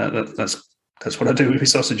 and yeah, that's what I do with my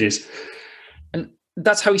sausages. And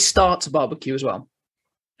that's how he starts a barbecue as well.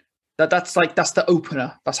 That's the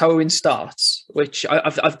opener. That's how Owen starts, which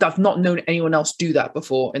I've not known anyone else do that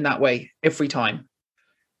before in that way every time.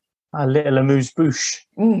 A little amuse-bouche.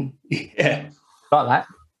 Yeah. Like that.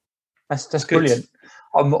 That's brilliant.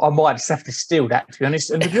 I might just have to steal that, to be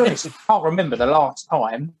honest. And to be honest, I can't remember the last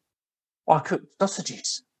time I cooked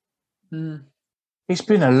sausages. It's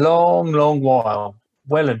been a long, long while.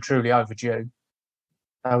 Well and truly overdue.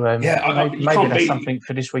 So maybe that's something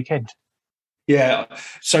for this weekend. Yeah.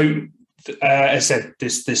 So as I said,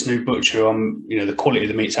 this new butcher, the quality of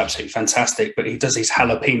the meat's absolutely fantastic. But he does these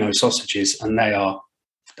jalapeno sausages, and they are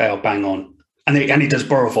bang on. And he does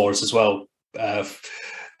boerewors as well,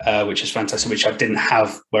 which is fantastic. Which I didn't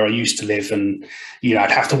have where I used to live, and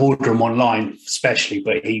I'd have to order them online, especially.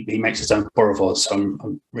 But he makes his own boerewors, so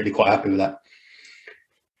I'm really quite happy with that.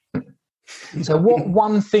 So, what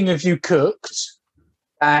one thing have you cooked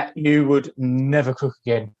that you would never cook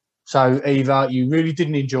again? So either you really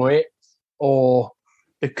didn't enjoy it, or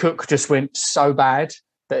the cook just went so bad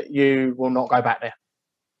that you will not go back there.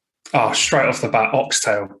 Oh, straight off the bat,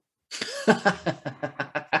 oxtail.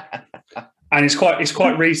 And it's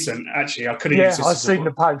quite recent, actually. I could have used this. I've seen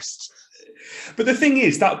the post. But the thing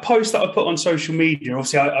is, that post that I put on social media,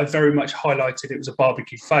 obviously I very much highlighted it was a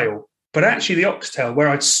barbecue fail. But actually the oxtail, where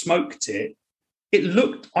I'd smoked it,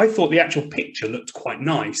 I thought the actual picture looked quite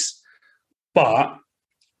nice, but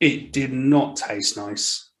it did not taste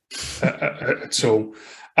nice at all.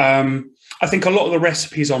 I think a lot of the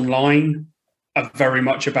recipes online are very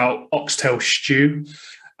much about oxtail stew,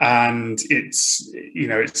 and it's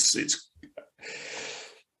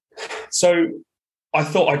so I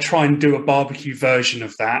thought I'd try and do a barbecue version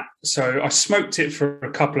of that. So I smoked it for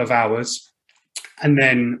a couple of hours and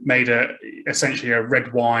then made essentially a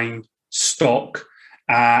red wine stock,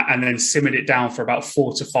 and then simmered it down for about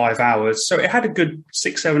 4 to 5 hours. So it had a good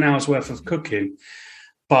 6-7 hours worth of cooking,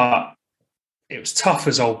 but it was tough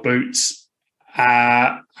as old boots.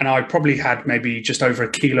 And I probably had maybe just over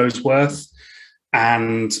 1 kilo's worth,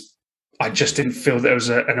 and I just didn't feel there was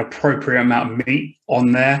an appropriate amount of meat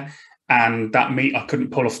on there. And that meat I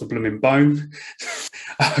couldn't pull off the blooming bone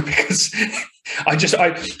because I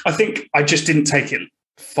think I just didn't take it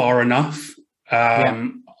far enough.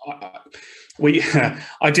 I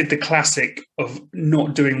did the classic of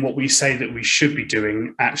not doing what we say that we should be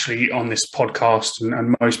doing actually on this podcast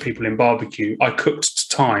and most people in barbecue. I cooked to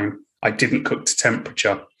time. I didn't cook to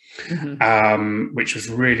temperature, which was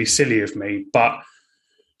really silly of me. But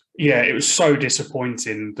yeah, it was so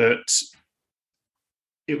disappointing that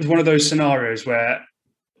it was one of those scenarios where,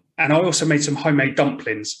 and I also made some homemade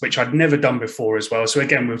dumplings, which I'd never done before as well. So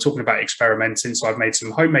again, we were talking about experimenting. So I've made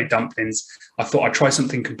some homemade dumplings. I thought I'd try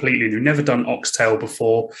something completely new. Never done oxtail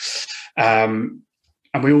before. And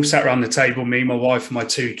we all sat around the table, me, my wife, and my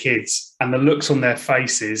two kids, and the looks on their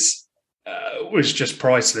faces was just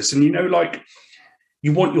priceless. And, like,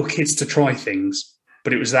 you want your kids to try things,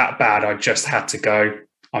 but it was that bad. I just had to go.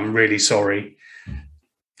 I'm really sorry.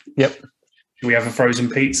 Yep. Do we have a frozen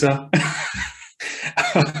pizza?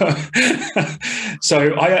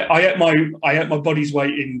 So I ate my body's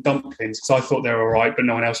weight in dumplings because I thought they were all right, but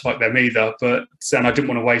no one else liked them either. And I didn't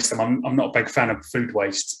want to waste them. I'm not a big fan of food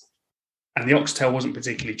waste. And the oxtail wasn't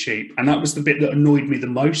particularly cheap. And that was the bit that annoyed me the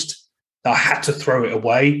most. I had to throw it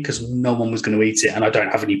away because no one was going to eat it, and I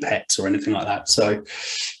don't have any pets or anything like that. So,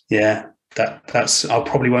 yeah, that's I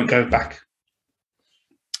probably won't go back.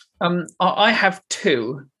 I have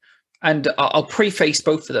two, and I'll preface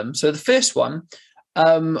both of them. So the first one,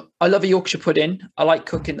 I love a Yorkshire pudding. I like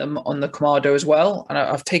cooking them on the Kamado as well, and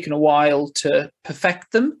I've taken a while to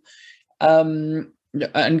perfect them and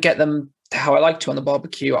get them how I like to on the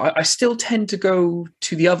barbecue. I still tend to go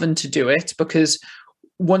to the oven to do it because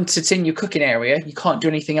once it's in your cooking area, you can't do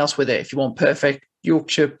anything else with it if you want perfect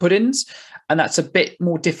Yorkshire puddings. And that's a bit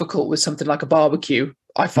more difficult with something like a barbecue,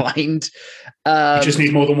 I find. You just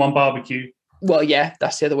need more than one barbecue. Well, yeah,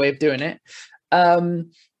 that's the other way of doing it.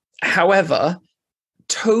 However,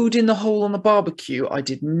 toad in the hole on the barbecue, I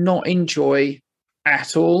did not enjoy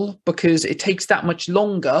at all because it takes that much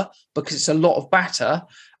longer because it's a lot of batter.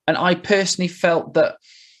 And I personally felt that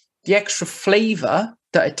the extra flavour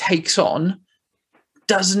that it takes on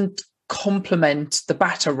doesn't complement the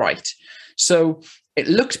batter right. So it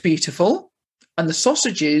looked beautiful and the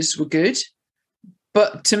sausages were good.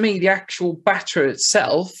 But to me, the actual batter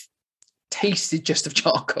itself tasted just of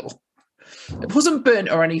charcoal. It wasn't burnt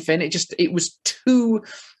or anything. It was too,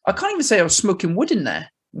 I can't even say I was smoking wood in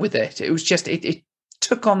there with it. It was just, it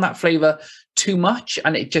took on that flavour too much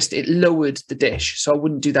and it lowered the dish. So I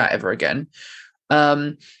wouldn't do that ever again.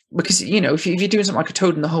 Because, if you're doing something like a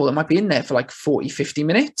toad in the hole, it might be in there for like 40, 50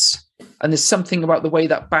 minutes. And there's something about the way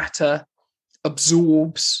that batter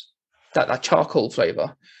absorbs that charcoal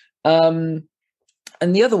flavour. And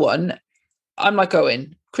the other one, I'm like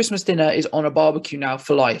Owen, Christmas dinner is on a barbecue now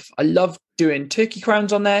for life. I love doing turkey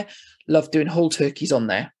crowns on there, love doing whole turkeys on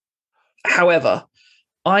there. However,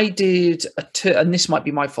 I did and this might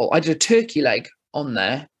be my fault, I did a turkey leg on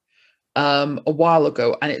there a while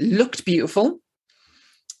ago and it looked beautiful.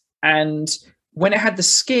 And when it had the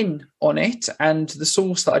skin on it and the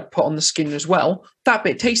sauce that I'd put on the skin as well, that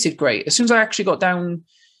bit tasted great. As soon as I actually got down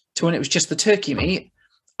to when it was just the turkey meat,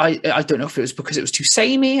 I don't know if it was because it was too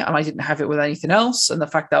samey and I didn't have it with anything else, and the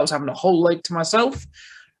fact that I was having a whole leg to myself,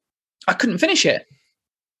 I couldn't finish it.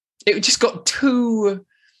 It just got too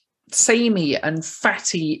samey and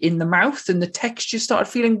fatty in the mouth, and the texture started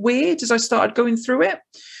feeling weird as I started going through it.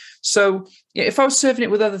 So if I was serving it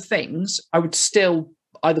with other things, I would still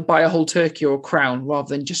either buy a whole turkey or a crown rather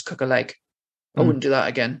than just cook a leg. I wouldn't do that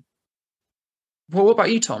again. Well, what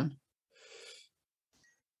about you, Tom?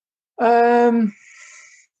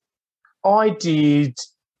 I did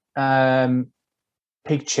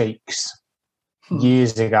pig cheeks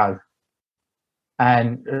years ago.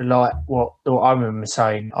 And like what I remember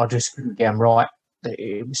saying, I just couldn't get them right.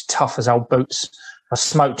 It was tough as old boots. I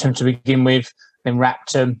smoked them to begin with, then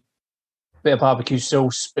wrapped them, bit of barbecue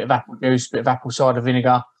sauce, bit of apple juice, bit of apple cider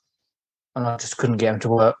vinegar, and I just couldn't get them to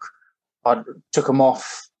work. I took them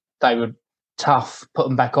off. They were tough. Put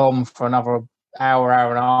them back on for another hour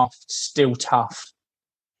and a half. Still tough.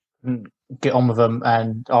 Get on with them,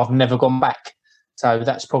 and I've never gone back. So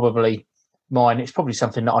that's probably mine. It's probably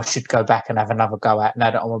something that I should go back and have another go at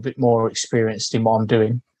now that I'm a bit more experienced in what I'm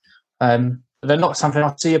doing. But they're not something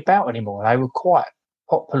I see about anymore. They were quite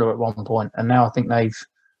popular at one point, and now I think they've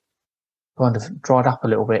kind of dried up a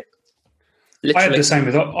little bit. Literally. I had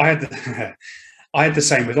the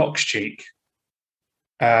same with ox cheek.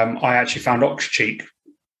 I actually found ox cheek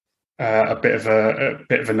a bit of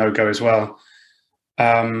a no-go as well.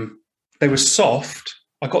 They were soft.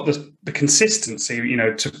 I got the consistency,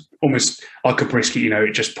 to almost like a brisket,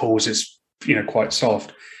 it just pulls, it's, quite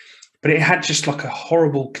soft. But it had just like a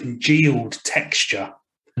horrible congealed texture.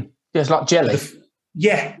 Yeah, it's like jelly.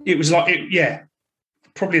 It was like,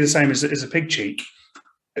 probably the same as a pig cheek.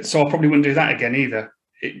 So I probably wouldn't do that again either.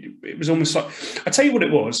 It was almost like, I tell you what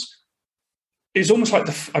it was. It was almost like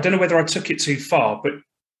I don't know whether I took it too far, but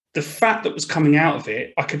the fat that was coming out of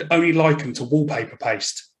it, I could only liken to wallpaper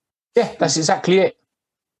paste. Yeah, that's exactly it.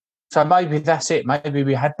 So maybe that's it. Maybe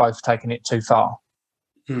we had both taken it too far.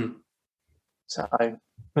 So,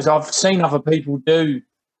 because I've seen other people do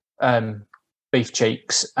beef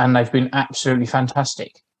cheeks and they've been absolutely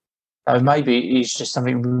fantastic. So maybe it's just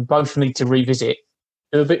something we both need to revisit,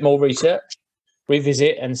 do a bit more research,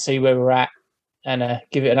 revisit and see where we're at and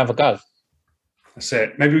give it another go. That's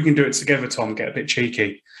it. Maybe we can do it together, Tom, get a bit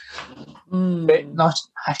cheeky. Bit nice,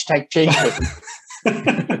 hashtag cheeky.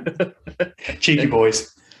 Cheeky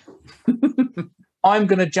boys. I'm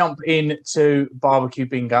going to jump into barbecue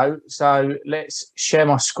bingo. So let's share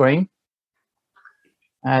my screen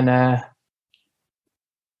and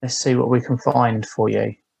let's see what we can find for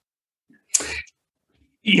you.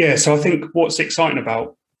 Yeah, so I think what's exciting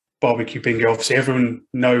about barbecue bingo, obviously everyone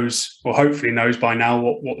knows, or hopefully knows by now,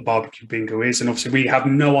 what the barbecue bingo is. And obviously we have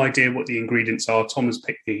no idea what the ingredients are. Tom has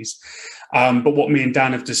picked these. But what me and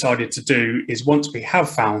Dan have decided to do is once we have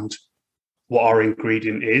found what our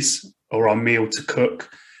ingredient is, or our meal to cook,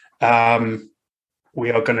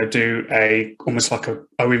 we are going to do almost like a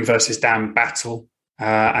Owen versus Dan battle,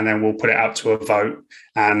 and then we'll put it out to a vote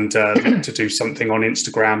and look to do something on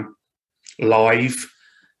Instagram live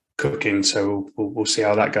cooking. So we'll see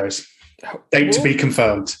how that goes. Date to be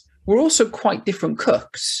confirmed. We're also quite different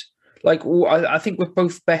cooks. Like I think we're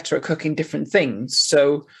both better at cooking different things.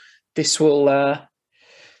 So this will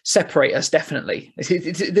separate us definitely.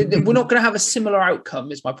 We're not going to have a similar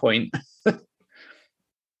outcome, is my point.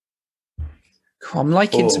 I'm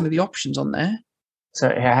liking some of the options on there. So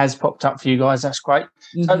it has popped up for you guys. That's great.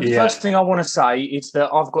 So the first thing I want to say is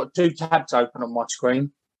that I've got two tabs open on my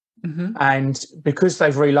screen. And because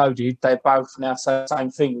they've reloaded, they both now say the same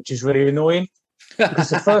thing, which is really annoying. Because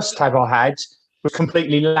the first tab I had was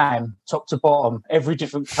completely lamb, top to bottom, every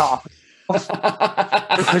different cut.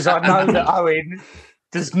 Because I know that Owen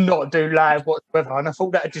does not do lamb whatsoever, and I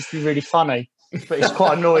thought that would just be really funny. But it's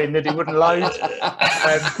quite annoying that it wouldn't load.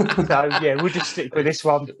 So yeah, we'll just stick with this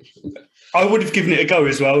one. I would have given it a go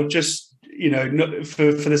as well, just not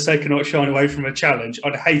for the sake of not shying away from a challenge.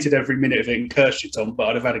 I'd hated every minute of it and cursed you, Tom, but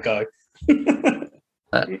I'd have had a go.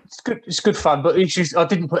 It's good fun, but it's just I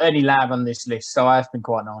didn't put any lamb on this list, so I have been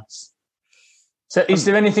quite nice. So is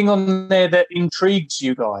there anything on there that intrigues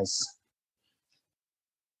you guys?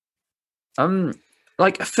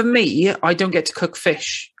 Like for me, I don't get to cook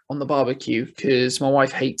fish on the barbecue because my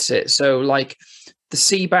wife hates it. So like the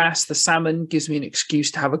sea bass, the salmon gives me an excuse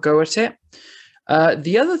to have a go at it.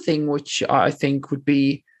 The other thing which I think would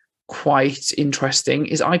be quite interesting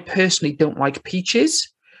is I personally don't like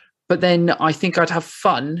peaches, but then I think I'd have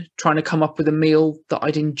fun trying to come up with a meal that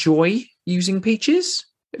I'd enjoy using peaches,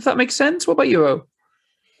 if that makes sense. What about you,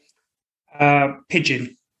 O?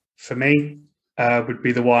 Pigeon, for me, would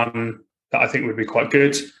be the one that I think would be quite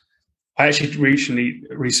good. I actually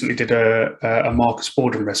recently did a Marcus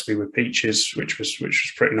Borden recipe with peaches, which was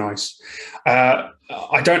pretty nice.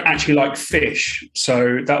 I don't actually like fish,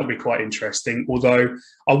 so that would be quite interesting. Although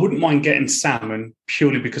I wouldn't mind getting salmon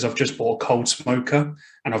purely because I've just bought a cold smoker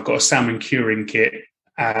and I've got a salmon curing kit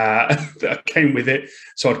that came with it.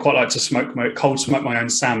 So I'd quite like to cold smoke my own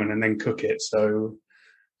salmon and then cook it. So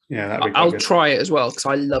yeah, that'd be quite I'll good. try it as well because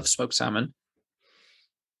I love smoked salmon.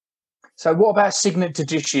 So what about signature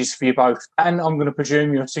dishes for you both? And I'm going to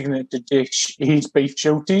presume your signature dish is beef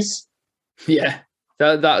shorties. Yeah,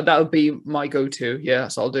 that would be my go-to. Yeah,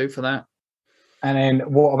 that's what I'll do for that. And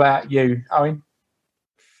then what about you, Owen?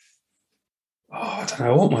 Oh, I don't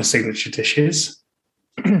know what my signature dish is.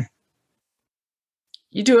 You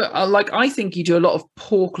do it I think you do a lot of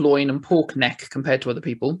pork loin and pork neck compared to other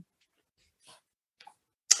people.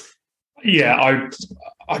 Yeah,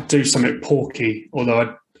 I do something porky,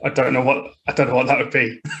 although I don't know what that would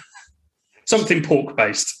be. Something pork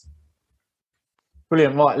based.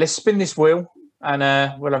 Brilliant. Right, let's spin this wheel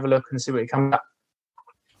and we'll have a look and see what it comes up.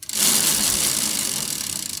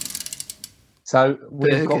 So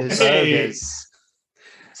we've got burgers.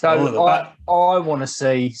 So I want to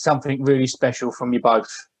see something really special from you both.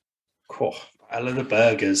 Cool. I love the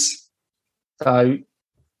burgers. So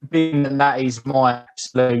being that is my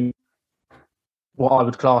absolute, what I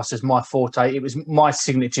would class as my forte. It was my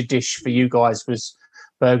signature dish for you guys was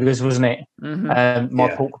burgers, wasn't it? Mm-hmm.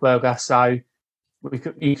 My pork burger. So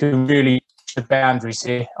you can really push the boundaries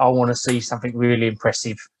here. I want to see something really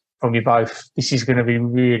impressive from you both. This is going to be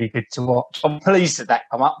really good to watch. I'm pleased that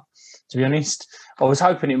come up, to be honest. I was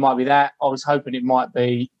hoping it might be that. I was hoping it might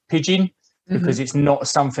be pigeon because it's not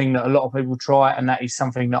something that a lot of people try, and that is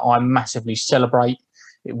something that I massively celebrate.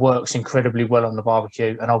 It works incredibly well on the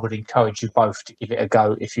barbecue, and I would encourage you both to give it a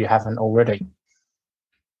go if you haven't already.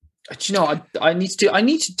 Do you know, I need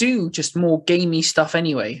to do just more gamey stuff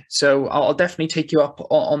anyway. So I'll definitely take you up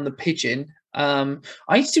on the pigeon. I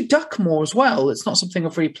need to do duck more as well. It's not something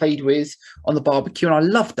I've really played with on the barbecue, and I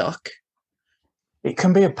love duck. It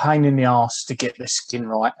can be a pain in the arse to get the skin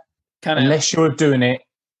right, unless you're doing it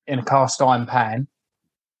in a cast iron pan,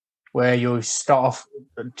 where you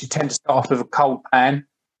tend to start off with a cold pan,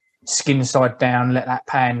 skin side down, let that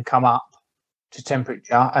pan come up to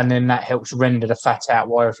temperature, and then that helps render the fat out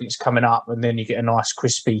while everything's coming up, and then you get a nice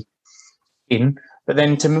crispy skin. But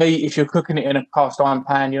then, to me, if you're cooking it in a cast iron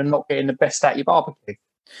pan, you're not getting the best out of your barbecue.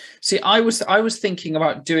 See, I was thinking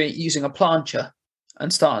about using a plancha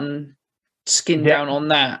and starting skin down on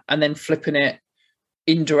that, and then flipping it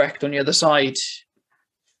indirect on the other side.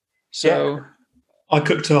 So I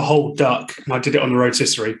cooked a whole duck, and I did it on the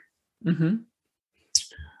rotisserie. Mm-hmm.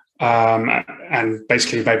 And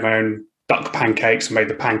basically made my own duck pancakes and made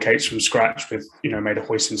the pancakes from scratch with, made a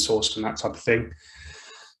hoisin sauce and that type of thing.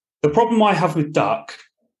 The problem I have with duck,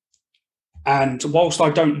 and whilst I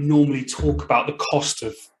don't normally talk about the cost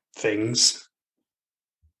of things,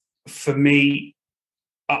 for me,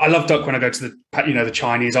 I love duck when I go to the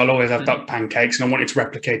Chinese. I'll always have duck pancakes, and I wanted to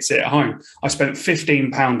replicate it at home. I spent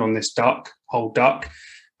 £15 on this whole duck,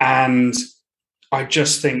 and I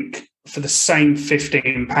just think for the same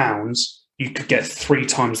 £15, you could get 3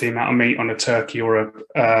 times the amount of meat on a turkey or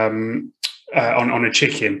on a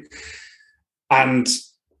chicken. And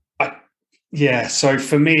so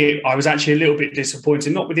for me, I was actually a little bit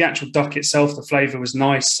disappointed, not with the actual duck itself. The flavour was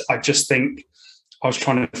nice. I just think I was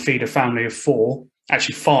trying to feed a family of 4,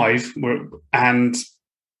 actually 5, and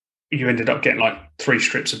you ended up getting like 3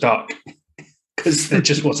 strips of duck because there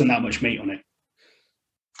just wasn't that much meat on it.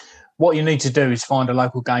 What you need to do is find a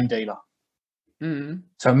local game dealer. Mm-hmm.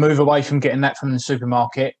 So move away from getting that from the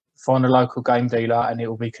supermarket, find a local game dealer, and it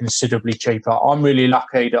will be considerably cheaper. I'm really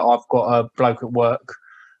lucky that I've got a bloke at work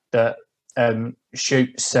that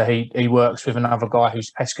shoots. So he works with another guy who's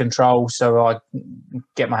pest control. So I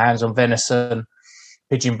get my hands on venison,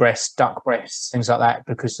 pigeon breasts, duck breasts, things like that,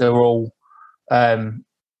 because they're all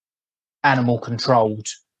animal controlled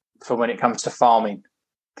for when it comes to farming.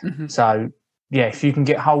 Mm-hmm. So if you can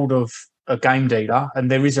get hold of a game dealer, and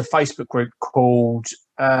there is a Facebook group called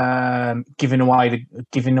Giving Away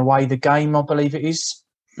the Game, I believe it is.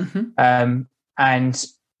 Mm-hmm. And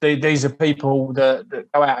these are people that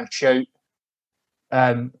go out and shoot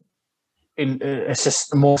in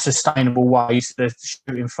more sustainable ways. They're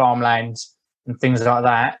shooting farmlands and things like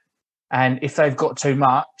that. And if they've got too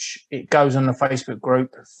much, it goes on the Facebook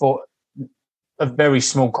group for a very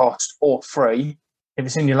small cost or free. If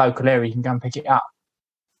it's in your local area, you can go and pick it up.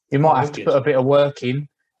 You might have to put a bit of work in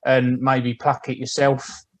and maybe pluck it yourself,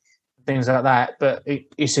 things like that. But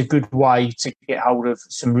it's a good way to get hold of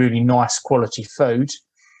some really nice quality food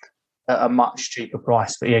at a much cheaper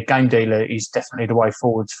price. But game dealer is definitely the way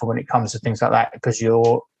forwards for when it comes to things like that, because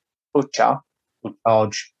your butcher will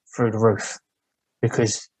charge through the roof,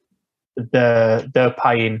 because they're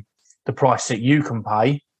paying the price that you can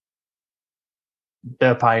pay.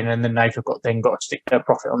 They're paying, and then they've got to stick their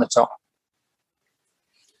profit on the top.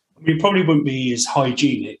 I mean, probably wouldn't be as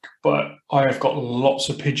hygienic, but I have got lots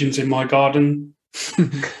of pigeons in my garden.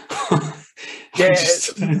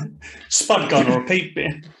 Spud gun or a peat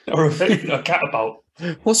bin or a catapult.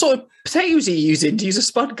 What sort of potatoes are you using to use a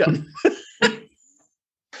spud gun?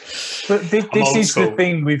 But this is the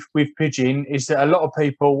thing with pigeon, is that a lot of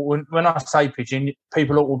people, when I say pigeon,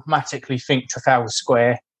 people automatically think Trafalgar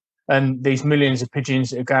Square and these millions of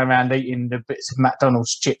pigeons that are going around eating the bits of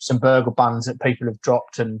McDonald's chips and burger buns that people have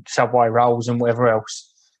dropped, and Subway rolls and whatever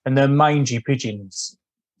else. And they're mangy pigeons.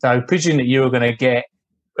 So pigeon that you are going to get,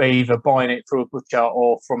 either buying it through a butcher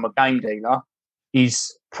or from a game dealer,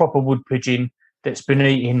 is proper wood pigeon that's been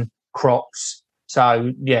eating crops.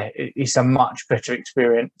 So, it's a much better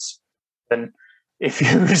experience than if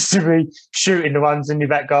you was to be shooting the ones in your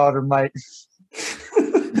back garden, mate.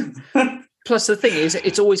 Plus, the thing is,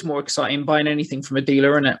 it's always more exciting buying anything from a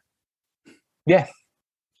dealer, isn't it? Yeah,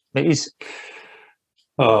 it is.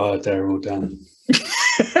 Oh, they're all done.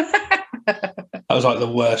 That was like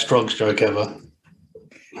the worst drug stroke ever.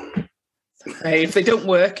 Hey, if they don't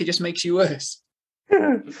work, it just makes you worse.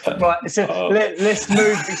 Right, so let's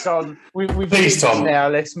move this on. We've Please, Tom. Now,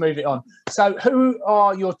 let's move it on. So, who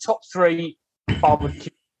are your top 3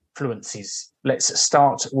 barbecue influences? Let's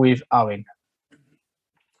start with Owen.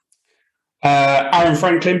 Aaron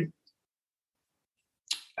Franklin.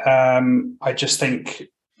 I just think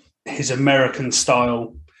his American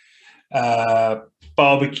style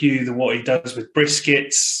barbecue, what he does with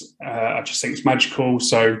briskets, I just think it's magical.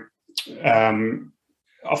 So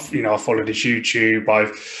I followed his YouTube.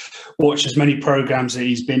 I've watched as many programs that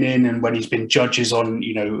he's been in, and when he's been judges on,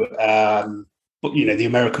 the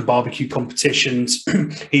American barbecue competitions.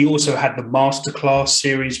 He also had the Masterclass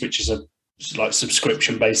series, which is a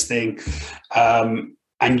subscription-based thing.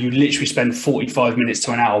 And you literally spend 45 minutes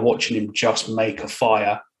to an hour watching him just make a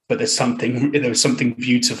fire. But there was something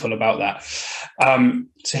beautiful about that.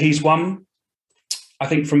 So he's one. I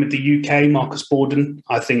think from the UK, Marcus Borden,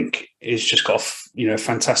 I think is just got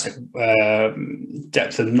fantastic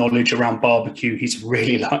depth of knowledge around barbecue. He's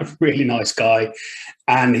really nice guy,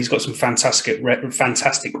 and he's got some fantastic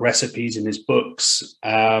recipes in his books.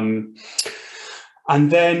 And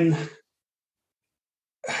then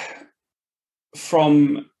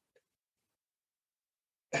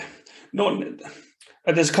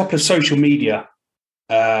there's a couple of social media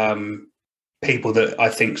people that I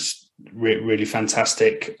think's really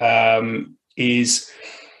fantastic. There's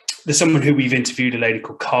someone who we've interviewed, a lady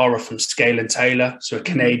called Cara from Scale and Taylor, so a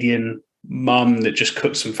Canadian mum that just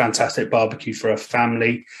cooks some fantastic barbecue for her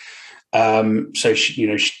family. So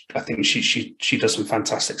I think she does some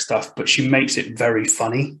fantastic stuff, but she makes it very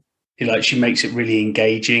funny. She makes it really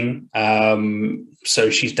engaging. So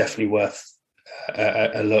she's definitely worth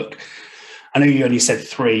a look. I know you only said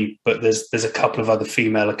 3, but there's a couple of other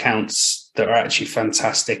female accounts that are actually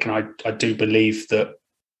fantastic, and I do believe that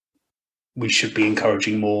we should be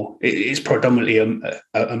encouraging more. It's predominantly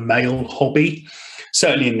a male hobby,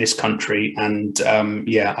 certainly in this country, and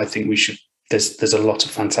I think we should. There's a lot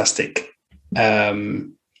of fantastic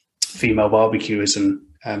female barbecuers, and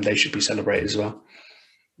they should be celebrated as well.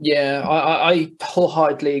 Yeah, I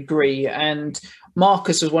wholeheartedly agree. And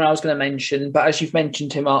Marcus was one I was going to mention, but as you've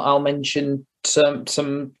mentioned him, I'll mention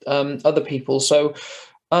some other people. So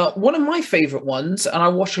one of my favorite ones, and I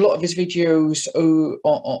watch a lot of his videos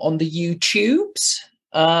on the YouTubes,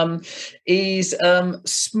 is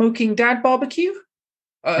Smoking Dad Barbecue.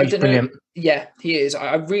 I don't brilliant. know. Yeah, he is.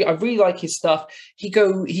 I really like his stuff. He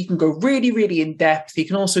can go really, really in depth. He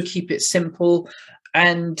can also keep it simple,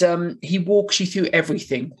 and he walks you through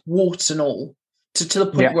everything, warts and all. To the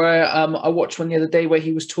point where I watched one the other day where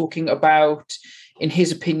he was talking about, in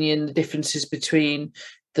his opinion, the differences between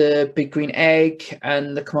the Big Green Egg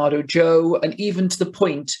and the Kamado Joe, and even to the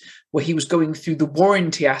point where he was going through the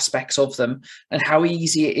warranty aspects of them and how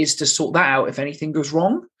easy it is to sort that out if anything goes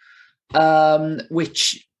wrong,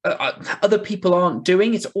 which other people aren't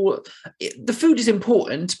doing. The food is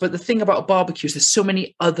important, but the thing about a barbecue is there's so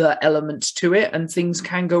many other elements to it, and things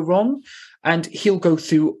can go wrong, and he'll go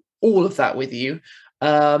through all of that with you.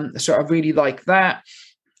 So I really like that.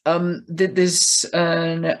 There's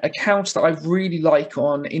an account that I really like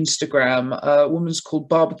on Instagram. A woman's called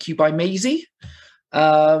Barbecue by Maisie.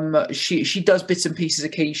 She does bits and pieces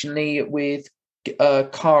occasionally with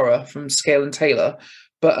Cara from Scale and Taylor,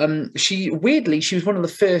 but she was one of the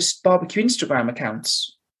first barbecue Instagram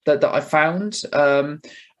accounts that I found, and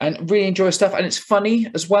really enjoy her stuff. And it's funny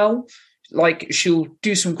as well. Like, she'll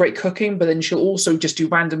do some great cooking, but then she'll also just do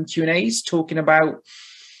random Q&As talking about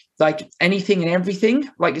like anything and everything.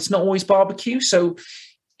 Like, it's not always barbecue, so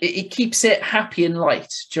it keeps it happy and light.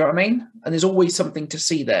 Do you know what I mean? And there's always something to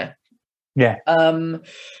see there. Yeah. From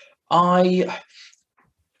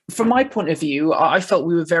my point of view, I felt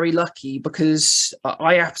we were very lucky because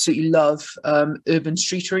I absolutely love Urban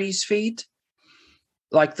Streetery's feed.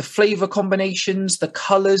 Like the flavor combinations, the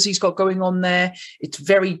colors he's got going on there. It's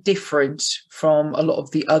very different from a lot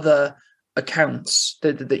of the other accounts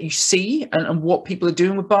that you see and what people are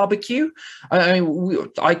doing with barbecue.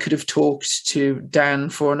 I could have talked to Dan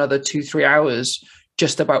for another 2-3 hours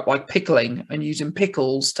just about like pickling and using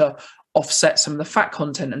pickles to offset some of the fat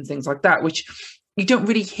content and things like that, which you don't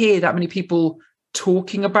really hear that many people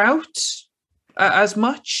talking about as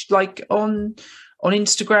much, like on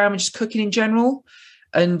Instagram and just cooking in general.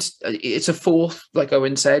 And it's a fourth, like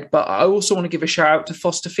Owen said, but I also want to give a shout out to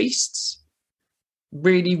Foster Feasts.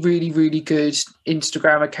 Really, really, really good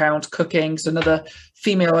Instagram account. Cooking is another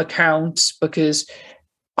female account, because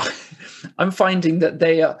I'm finding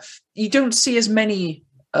that you don't see as many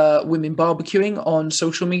women barbecuing on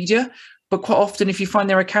social media, but quite often if you find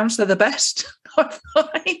their accounts, they're the best. I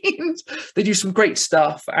find they do some great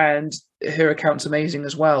stuff, and her account's amazing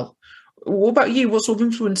as well. What about you? What sort of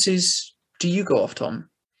influences do you go off, Tom?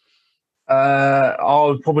 I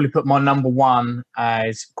would probably put my number one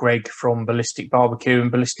as Greg from Ballistic Barbecue and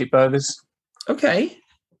Ballistic Burgers. Okay.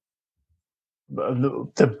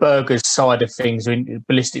 The burgers side of things,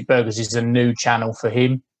 Ballistic Burgers is a new channel for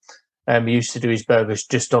him. He used to do his burgers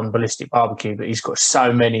just on Ballistic Barbecue, but he's got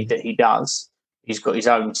so many that he does. He's got his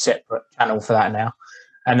own separate channel for that now.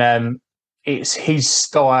 And it's his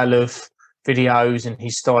style of videos and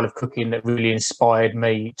his style of cooking that really inspired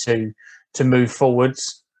me to move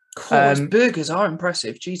forwards. Cool. His burgers are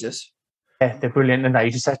impressive. Jesus. Yeah, they're brilliant, and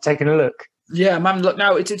you just have taken a look. Yeah, man. Look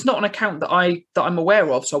now, it's not an account that I'm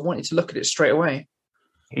aware of, so I wanted to look at it straight away.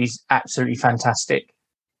 He's absolutely fantastic.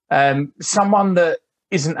 Someone that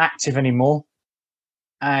isn't active anymore,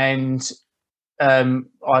 and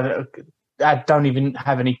I don't even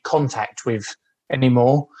have any contact with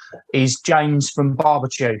anymore, is James from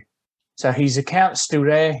BBQ. So his account's still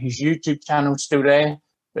there, his YouTube channel's still there,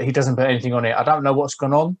 but he doesn't put anything on it. I don't know what's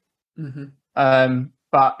gone on. Mm-hmm.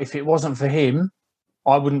 But if it wasn't for him,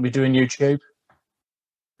 I wouldn't be doing YouTube,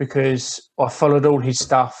 because I followed all his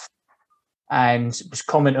stuff and was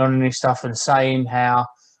commenting on his stuff and saying how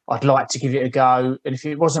I'd like to give it a go. And if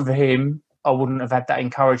it wasn't for him, I wouldn't have had that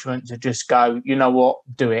encouragement to just go, you know what,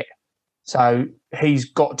 do it. So he's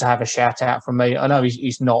got to have a shout out from me. I know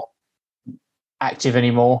he's not active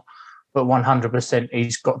anymore, but 100%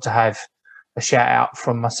 he's got to have a shout out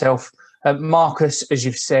from myself. Marcus, as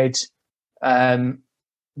you've said,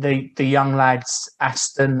 the young lads,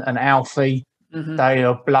 Aston and Alfie, they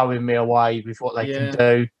are blowing me away with what they can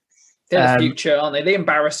do. They're the future, aren't they? They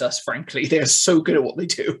embarrass us, frankly. They're so good at what they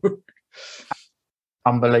do.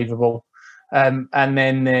 Unbelievable. And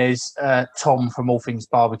then there's Tom from All Things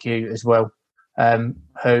BBQ as well,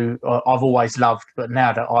 who I've always loved. But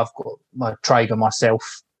now that I've got my Traeger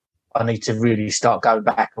myself, I need to really start going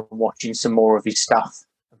back and watching some more of his stuff,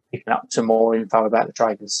 and picking up some more info about the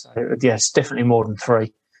Traegers. So, yes, definitely more than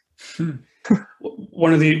 3.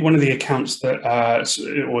 One of the accounts that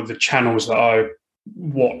or the channels that I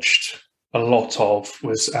watched a lot of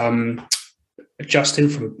was Justin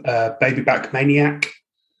from Baby Back Maniac.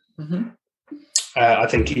 I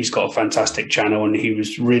think he's got a fantastic channel, and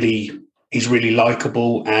he's really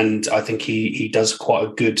likable, and I think he does quite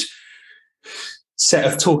a good set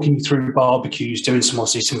of talking through barbecues, doing some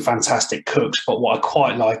fantastic cooks. But what I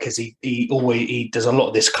quite like is he does a lot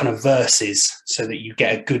of this kind of verses, so that you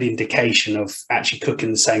get a good indication of actually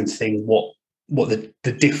cooking the same thing, what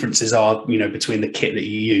the differences are, between the kit that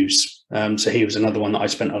you use. So he was another one that I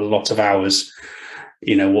spent a lot of hours,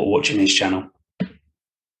 watching his channel.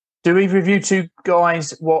 Do either of you two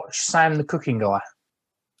guys watch Sam the Cooking Guy?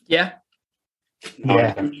 Yeah.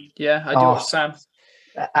 Yeah. I do watch Sam.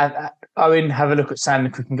 Owen, have a look at Sam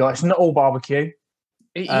the Cooking Guy. It's not all barbecue.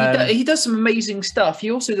 He does some amazing stuff.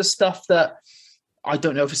 He also does stuff that I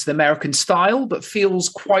don't know if it's the American style, but feels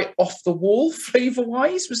quite off the wall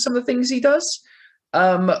flavor-wise with some of the things he does.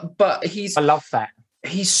 But I love that.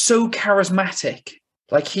 He's so charismatic.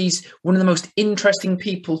 Like, he's one of the most interesting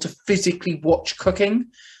people to physically watch cooking,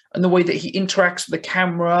 and the way that he interacts with the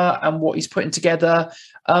camera and what he's putting together.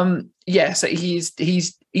 So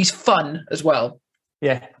he's fun as well.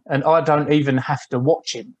 Yeah, and I don't even have to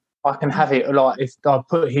watch him. I can have it, like, if I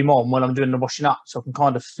put him on when I'm doing the washing up, so I can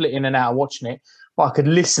kind of flit in and out watching it. But I could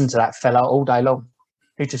listen to that fella all day long.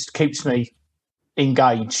 He just keeps me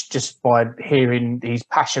engaged just by hearing his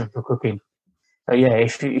passion for cooking. So yeah,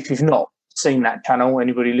 if you've not seen that channel,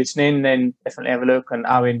 anybody listening, then definitely have a look. And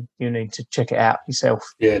Owen, you need to check it out yourself.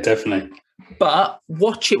 Yeah, definitely. But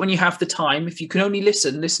watch it when you have the time. If you can only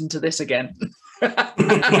listen to this again.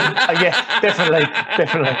 Yeah, definitely.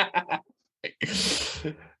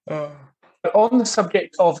 On the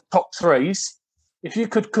subject of top 3s, if you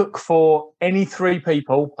could cook for any 3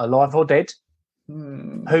 people, alive or dead,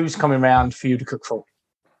 who's coming round for you to cook for?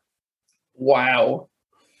 Wow.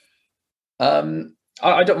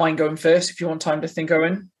 I don't mind going first if you want time to think,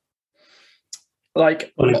 Owen.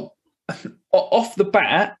 Like, off the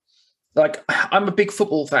bat, like, I'm a big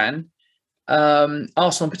football fan,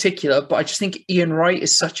 Arsenal in particular, but I just think Ian Wright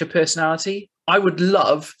is such a personality. I would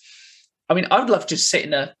love just sit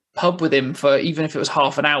in a pub with him for, even if it was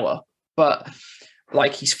half an hour. But,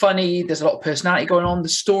 like, he's funny. There's a lot of personality going on. The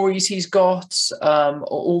stories he's got,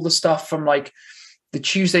 all the stuff from, like, the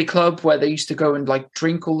Tuesday Club, where they used to go and, like,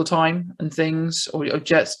 drink all the time and things, or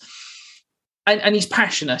jets. And he's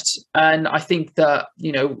passionate. And I think that,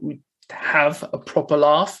 we have a proper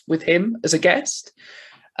laugh with him as a guest.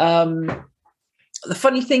 The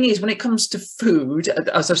funny thing is, when it comes to food,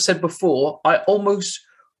 as I've said before, I almost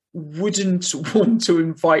wouldn't want to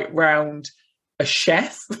invite round a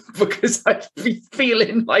chef, because I'd be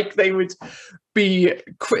feeling like they would be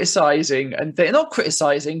criticizing, and they're not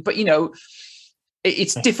criticizing, but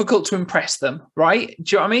it's difficult to impress them, right?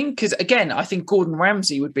 Do you know what I mean? Because again, I think Gordon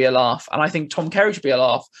Ramsay would be a laugh, and I think Tom Kerridge would be a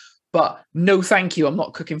laugh, but no thank you, I'm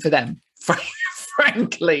not cooking for them,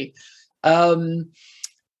 frankly.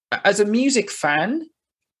 As a music fan,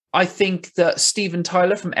 I think that Steven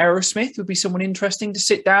Tyler from Aerosmith would be someone interesting to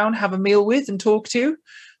sit down, have a meal with and talk to.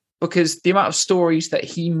 because the amount of stories that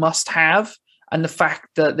he must have and the fact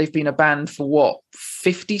that they've been a band for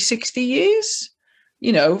 50, 60 years,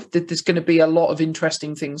 that there's going to be a lot of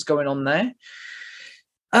interesting things going on there.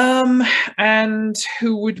 And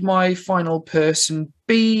who would my final person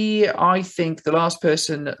be? I think the last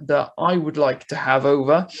person that I would like to have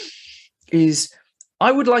over is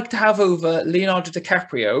Leonardo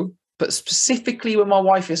DiCaprio, but specifically when my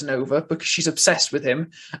wife isn't over, because she's obsessed with him.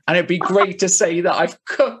 And it'd be great to say that I've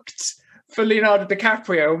cooked for Leonardo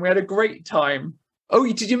DiCaprio and we had a great time. Oh,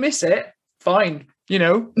 did you miss it? Fine.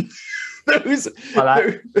 Those are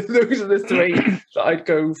the three that I'd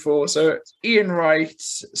go for. So Ian Wright,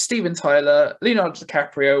 Steven Tyler, Leonardo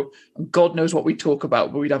DiCaprio, and God knows what we'd talk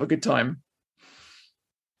about, but we'd have a good time.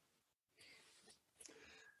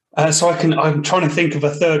 So I'm trying to think of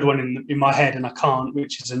a third one in my head, and I can't,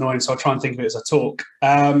 which is annoying. So I'll try and think of it as I talk.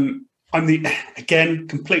 I'm the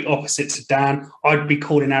complete opposite to Dan. I'd be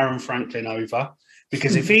calling Aaron Franklin over,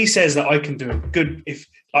 because if he says that I can do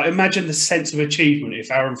I imagine the sense of achievement if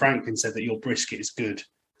Aaron Franklin said that your brisket is good.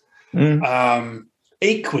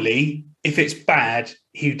 Equally, if it's bad,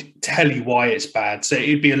 he'd tell you why it's bad. So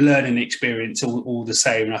it'd be a learning experience all the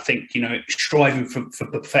same. And I think, striving for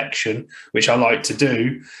perfection, which I like to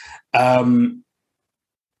do,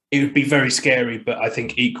 it would be very scary, but I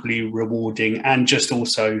think equally rewarding, and just to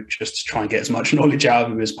try and get as much knowledge out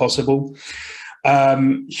of him as possible.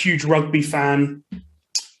 Huge rugby fan.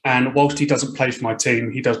 And whilst he doesn't play for my team,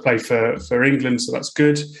 he does play for England, so that's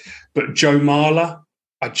good. But Joe Marler,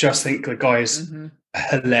 I just think the guy is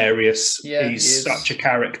hilarious. Yeah, he's such a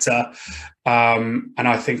character. And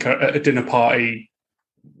I think at a dinner party,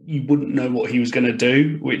 you wouldn't know what he was going to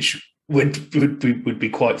do, which would be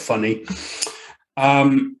quite funny.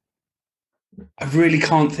 I really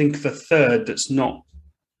can't think of a third that's not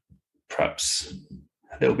perhaps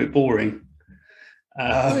a little bit boring.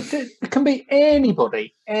 It can be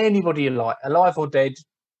anybody you like, alive or dead,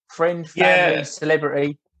 friend, family,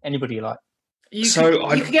 celebrity, anybody you like. You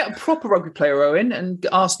could get a proper rugby player, Owen, and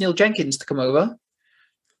ask Neil Jenkins to come over.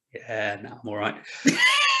 Yeah, no, I'm all right.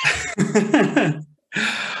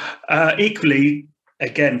 Equally,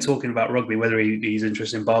 again, talking about rugby, whether he's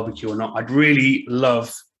interested in barbecue or not, I'd really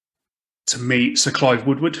love to meet Sir Clive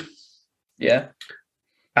Woodward. Yeah.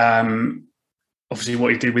 Obviously,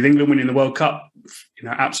 what he did with England winning the World Cup,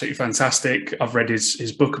 absolutely fantastic. I've read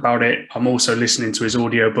his book about it. I'm also listening to his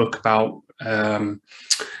audio book about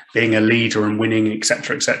being a leader and winning,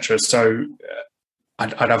 etc., etc. So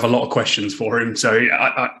I'd have a lot of questions for him. So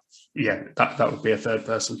that would be a third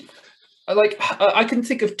person. I can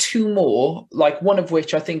think of two more, one of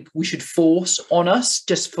which I think we should force on us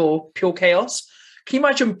just for pure chaos. Can you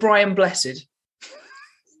imagine Brian Blessed?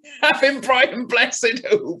 Having Brian Blessed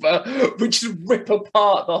over would just rip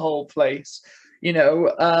apart the whole place,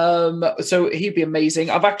 So he'd be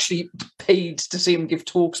amazing. I've actually paid to see him give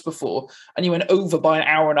talks before, and he went over by an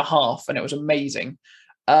hour and a half, and it was amazing.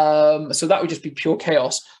 So that would just be pure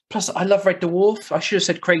chaos. Plus, I love Red Dwarf. I should have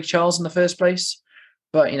said Craig Charles in the first place,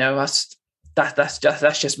 but that's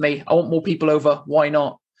just me. I want more people over. Why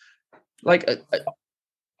not?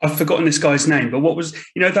 I've forgotten this guy's name, but what was,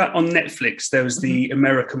 that on Netflix, there was the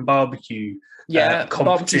American barbecue competition.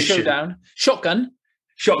 Barbecue Showdown. Shotgun.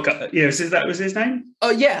 Yeah, that was his name? Oh,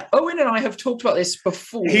 yeah. Owen and I have talked about this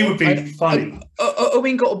before. He would be funny.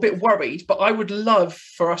 Owen got a bit worried, but I would love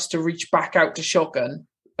for us to reach back out to Shotgun.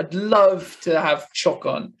 I'd love to have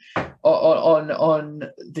Shotgun on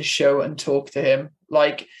the show and talk to him.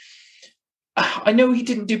 I know he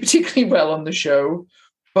didn't do particularly well on the show,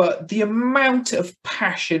 but the amount of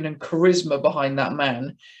passion and charisma behind that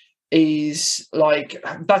man is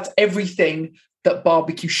that's everything that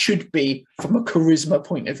barbecue should be from a charisma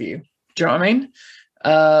point of view. Do you know what I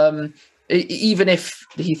mean? Even if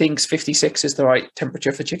he thinks 56 is the right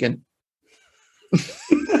temperature for chicken.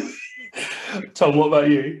 Tom, what about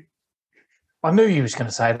you? I knew you was going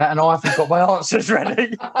to say that, and I haven't got my answers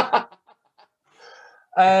ready.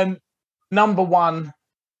 Number one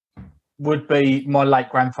would be my late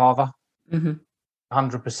grandfather.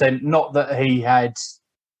 100%. Not that he had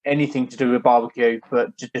anything to do with barbecue,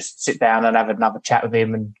 but to just sit down and have another chat with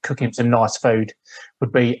him and cook him some nice food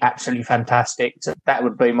would be absolutely fantastic. So that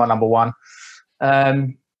would be my number one.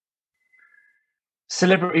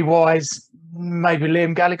 Celebrity-wise, maybe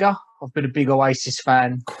Liam Gallagher. I've been a big Oasis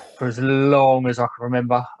fan for as long as I can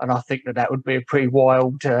remember, and I think that would be a pretty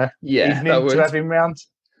wild evening to have him round.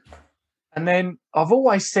 And then I've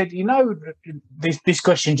always said, this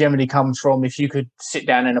question generally comes from, if you could sit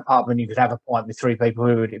down in a pub and you could have a pint with three people,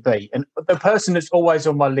 who would it be? And the person that's always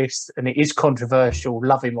on my list, and it is controversial,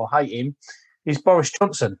 love him or hate him, is Boris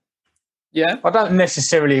Johnson. Yeah. I don't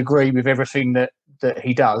necessarily agree with everything that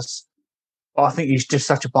he does. I think he's just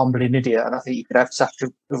such a bumbling idiot, and I think you could have such a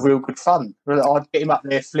real good fun. I'd get him up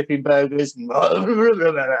there flipping burgers and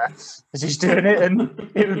as he's doing it,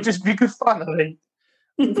 and it would just be good fun, I think.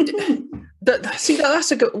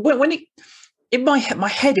 That's a good... When it... In my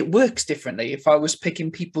head, it works differently if I was picking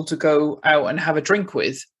people to go out and have a drink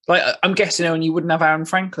with. Like, I'm guessing, Owen, you wouldn't have Aaron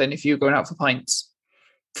Franklin if you were going out for pints,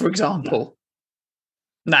 for example.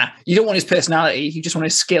 Nah, you don't want his personality. You just want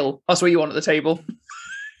his skill. That's what you want at the table.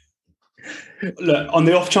 Look, on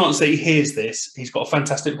the off chance that he hears this, he's got a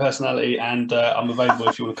fantastic personality, and I'm available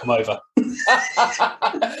if you want to come over.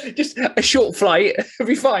 Just a short flight, it'll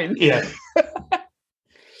be fine. Yeah.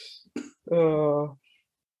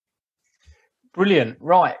 Brilliant.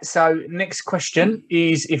 Right. So next question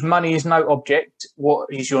is, if money is no object, what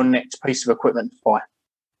is your next piece of equipment to buy?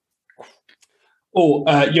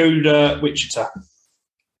 Yoda Wichita.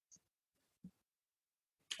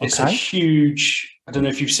 It's a huge, I don't know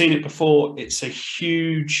if you've seen it before, it's a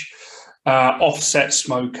huge offset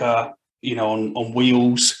smoker, on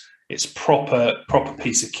wheels. It's proper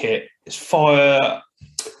piece of kit. It's fire.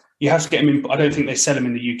 You have to get them in. I don't think they sell them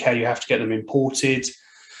in the UK. You have to get them imported.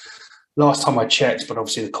 Last time I checked, but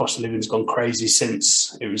obviously the cost of living's gone crazy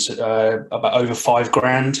since. It was about over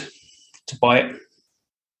 $5,000 to buy it.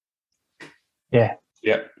 Yeah.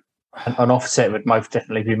 Yeah. An offset would most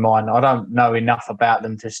definitely be mine. I don't know enough about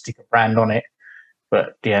them to stick a brand on it,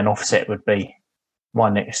 but yeah, an offset would be my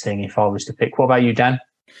next thing if I was to pick. What about you, Dan?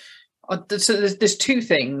 So there's two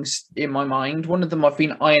things in my mind. One of them I've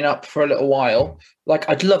been eyeing up for a little while. Like,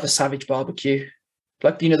 I'd love a Savage barbecue.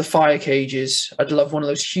 Like, the fire cages. I'd love one of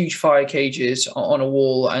those huge fire cages on a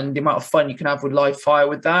wall, and the amount of fun you can have with live fire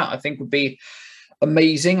with that, I think would be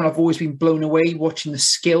amazing. And I've always been blown away watching the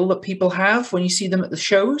skill that people have when you see them at the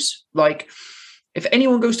shows. Like, if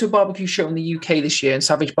anyone goes to a barbecue show in the UK this year and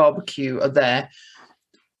Savage Barbecue are there,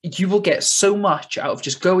 you will get so much out of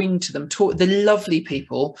just going to them. They're lovely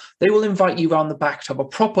people. They will invite you around the back to have a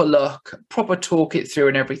proper look, proper talk it through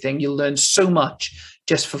and everything. You'll learn so much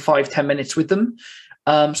just for 5-10 minutes with them.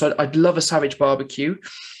 So I'd love a Savage Barbecue.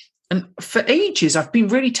 And for ages, I've been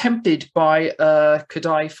really tempted by a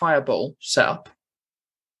Kadai Fireball setup.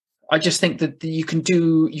 I just think that you can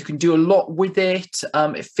do a lot with it.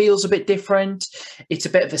 It feels a bit different. It's a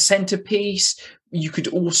bit of a centerpiece. You could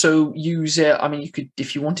also use it. I mean, you could,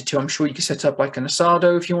 if you wanted to, I'm sure you could set up like an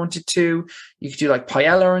asado if you wanted to. You could do like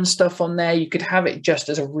paella and stuff on there. You could have it just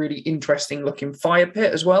as a really interesting looking fire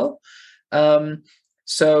pit as well.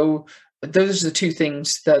 So those are the two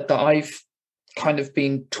things that I've kind of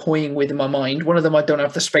been toying with in my mind. One of them I don't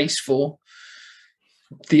have the space for.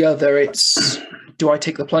 The other, it's, do I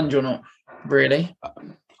take the plunge or not? Really?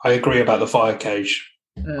 I agree about the fire cage.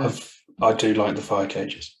 I do like the fire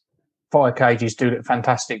cages. Fire cages do look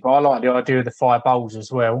fantastic, but I like the idea of the fire bowls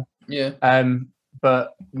as well. Yeah.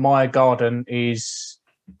 But my garden is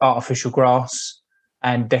artificial grass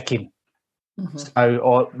and decking. Mm-hmm.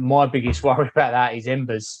 So my biggest worry about that is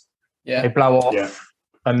embers. Yeah. They blow off,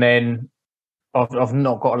 and then I've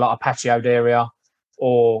not got a lot of patioed area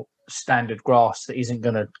or standard grass that isn't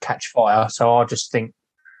going to catch fire. So I just think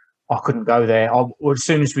I couldn't go there. As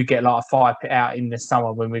soon as we get like a fire pit out in the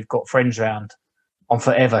summer when we've got friends around, I'm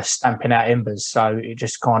forever stamping out embers. So it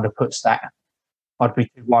just kind of puts that. I'd be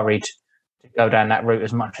too worried to go down that route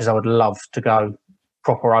as much as I would love to go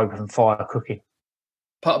proper open fire cooking.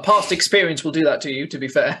 Past experience will do that to you, to be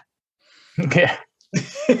fair. Yeah.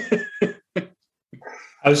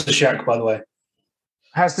 How's the shack, by the way?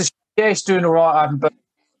 Yeah, it's doing all right, but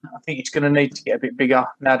I think it's going to need to get a bit bigger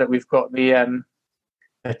now that we've got the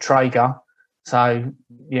Traeger. So,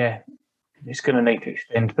 yeah, it's going to need to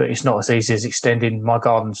extend, but it's not as easy as extending. My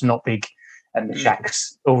garden's not big, and the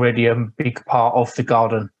shack's already a big part of the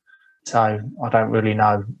garden. So I don't really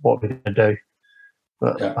know what we're going to do.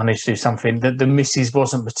 But I need to do something. The missus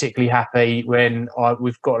wasn't particularly happy when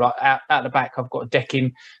we've got like out the back. I've got a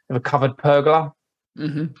decking of a covered pergola,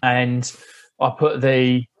 and I put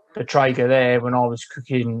the Traeger there when I was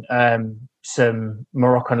cooking some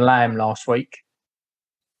Moroccan lamb last week,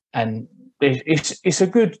 and it's a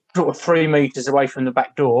good sort of 3 meters away from the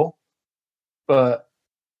back door, but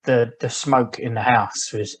the smoke in the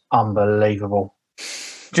house was unbelievable.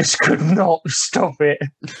 Just could not stop it.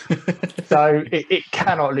 So it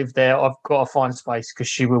cannot live there. I've got to find space because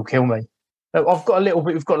she will kill me. I've got a little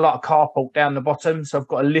bit. We've got like a carport down the bottom, so I've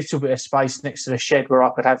got a little bit of space next to the shed where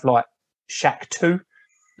I could have like shack 2,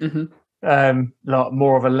 like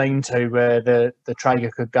more of a lean-to where the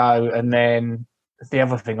Traeger could go. And then the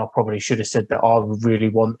other thing I probably should have said that I would really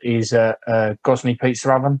want is a Gosney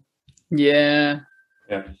pizza oven. Yeah.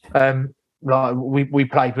 like we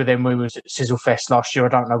played with them when we was at Sizzle Fest last year. I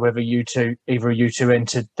don't know whether either of you two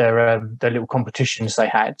entered their little competitions they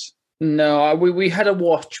had. No, we had a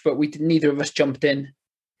watch, but neither of us jumped in.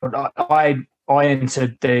 But I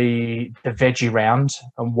entered the veggie round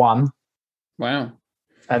and won. Wow.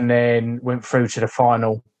 And then went through to the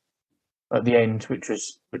final at the end, which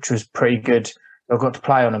was pretty good. I got to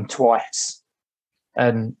play on them twice.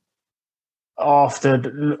 And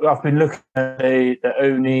after I've been looking at the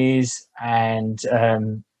unis and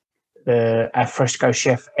the Alfresco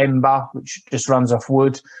Chef Ember, which just runs off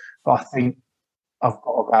wood. But I think I've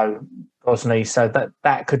got to go Gosney, so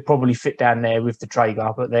that could probably fit down there with the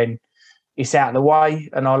Traeger. But then it's out of the way,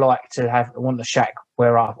 and I want the shack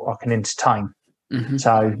where I can entertain. Mm-hmm.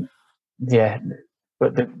 So yeah,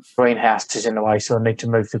 but the greenhouse is in the way, so I need to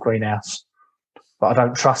move the greenhouse. But I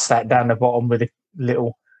don't trust that down the bottom with a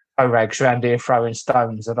little rags around here throwing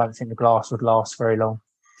stones. I don't think the glass would last very long.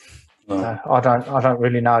 Oh. So I don't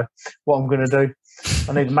really know what I'm going to do.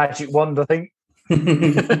 I need a magic wand, I think.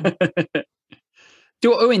 Do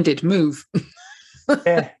what Owen did, move.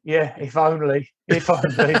 yeah, if only.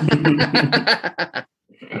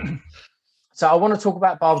 So I want to talk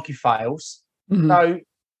about barbecue fails. Mm-hmm. So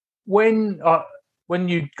when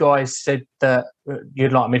you guys said that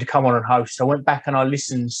you'd like me to come on and host, I went back and I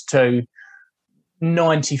listened to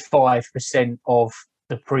 95% of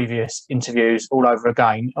the previous interviews all over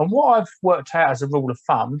again. And what I've worked out as a rule of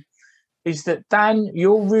thumb is that, Dan,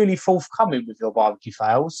 you're really forthcoming with your barbecue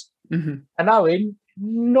fails. Mm-hmm. And Owen,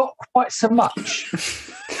 not quite so much.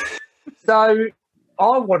 So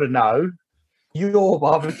I want to know your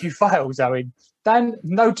barbecue fails, Owen. Dan,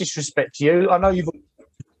 no disrespect to you. I know you've got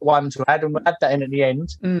one to add, and we'll add that in at the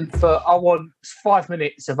end. But I want 5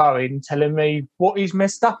 minutes of Owen telling me what he's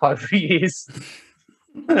messed up over the years.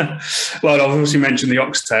 Well, I've obviously mentioned the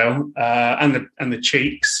oxtail and the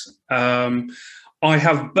cheeks. I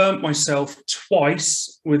have burnt myself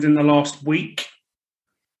twice within the last week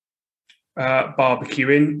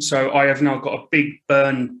barbecuing. So I have now got a big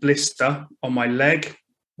burn blister on my leg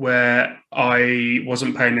where I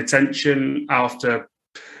wasn't paying attention after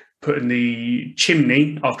putting the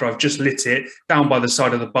chimney, after I've just lit it, down by the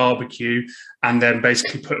side of the barbecue and then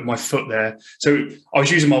basically putting my foot there. So I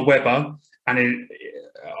was using my Weber, and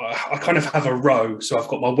I kind of have a row. So I've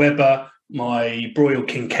got my Weber, my Broil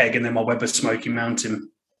King keg, and then my Weber Smoky Mountain.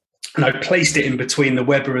 And I placed it in between the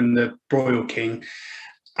Weber and the Broil King,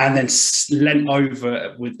 and then leant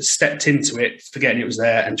over, stepped into it, forgetting it was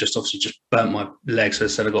there, and just burnt my leg. So I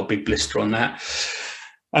said I got a big blister on that.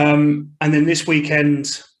 And then this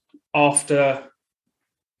weekend, after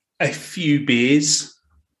a few beers,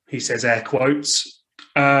 he says air quotes,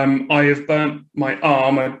 I have burnt my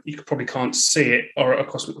arm. You probably can't see it, or of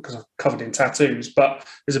course because I'm covered in tattoos, but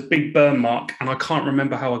there's a big burn mark, and I can't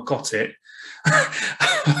remember how I got it.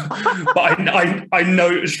 But I know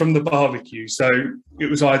it was from the barbecue, so it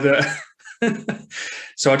was either.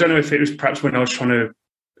 So I don't know if it was perhaps when I was trying to,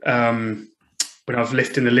 when I was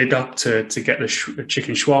lifting the lid up to get the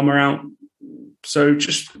chicken shawarma out. So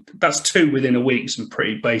just that's 2 within a week. Some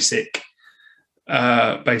pretty basic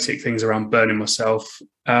things around burning myself.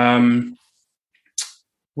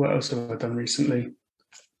 What else have I done recently?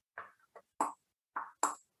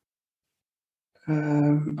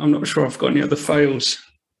 I'm not sure I've got any other fails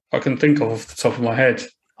I can think of off the top of my head.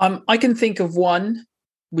 I can think of one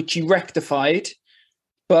which you rectified,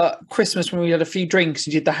 but Christmas when we had a few drinks,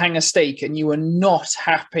 you did the hanger steak and you were not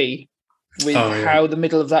happy with how the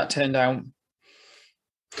middle of that turned out.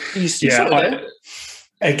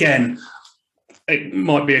 Again, it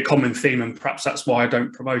might be a common theme, and perhaps that's why I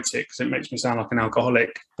don't promote it, because it makes me sound like an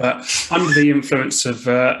alcoholic. But under the influence of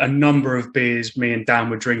a number of beers me and Dan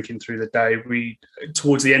were drinking through the day,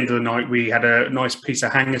 towards the end of the night, we had a nice piece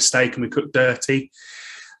of hanger steak and we cooked dirty.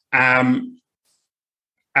 And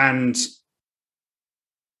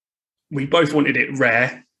we both wanted it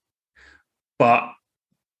rare, but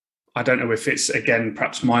I don't know if it's, again,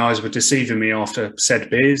 perhaps my eyes were deceiving me after said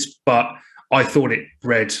beers, but I thought it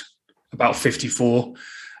read about 54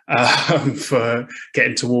 for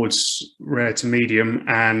getting towards rare to medium,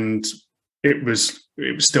 and it was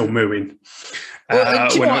still mooing.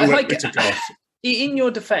 In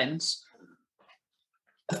your defence,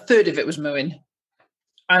 a third of it was mooing,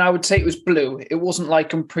 and I would say it was blue. It wasn't like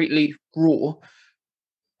completely raw,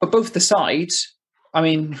 but both the sides. I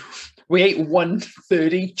mean, we ate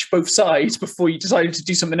 1/3 each, both sides, before you decided to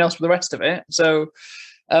do something else with the rest of it. So,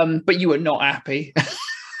 but you were not happy.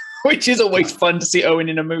 Which is always fun to see Owen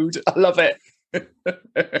in a mood. I love it.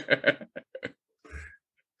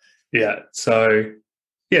 Yeah. So,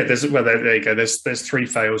 Yeah, there you go. There's three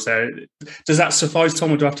fails there. Does that suffice,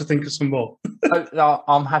 Tom, or do I have to think of some more?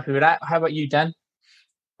 I'm happy with that. How about you, Dan?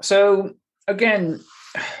 So again,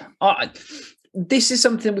 this is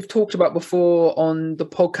something we've talked about before on the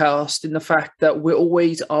podcast, in the fact that we're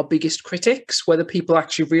always our biggest critics, whether people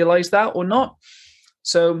actually realize that or not.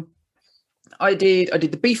 So I did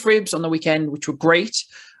the beef ribs on the weekend, which were great.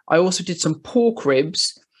 I also did some pork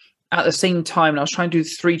ribs at the same time, and I was trying to do the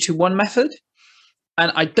 3-2-1 method.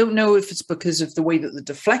 And I don't know if it's because of the way that the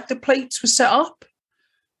deflector plates were set up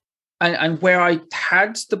and where I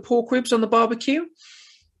had the pork ribs on the barbecue.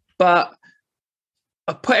 But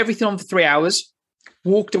I put everything on for 3 hours,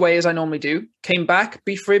 walked away as I normally do, came back,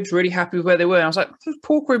 beef ribs, really happy with where they were. And I was like,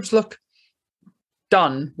 pork ribs look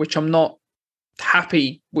done, which I'm not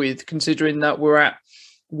happy with, considering that we're at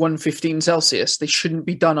 115 Celsius. They shouldn't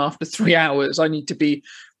be done after 3 hours. I need to be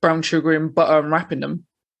brown sugar and butter and wrapping them.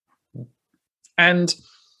 And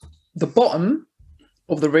the bottom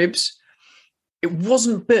of the ribs, it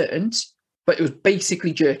wasn't burnt, but it was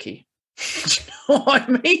basically jerky. Do you know what I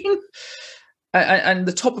mean? And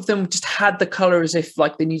the top of them just had the color as if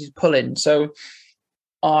like they needed pulling. So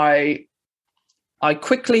I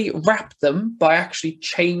quickly wrapped them by actually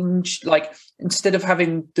like instead of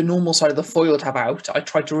having the normal side of the foil tab out, I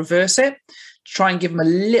tried to reverse it, try and give them a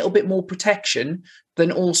little bit more protection,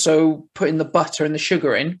 then also putting the butter and the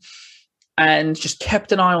sugar in, and just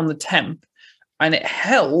kept an eye on the temp. And it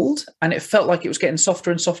held, and it felt like it was getting softer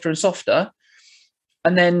and softer and softer.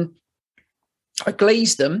 And then I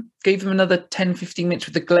glazed them, gave them another 10, 15 minutes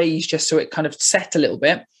with the glaze just so it kind of set a little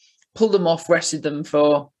bit, pulled them off, rested them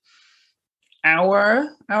for hour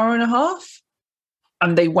and a half,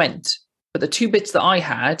 and they went. But the two bits that I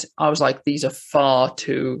had, I was like, these are far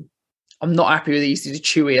too, I'm not happy with these. These are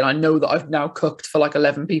chewy, and I know that I've now cooked for like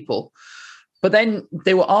 11 people. But then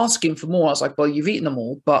they were asking for more. I was like, well, you've eaten them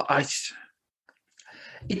all, but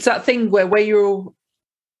it's that thing where you're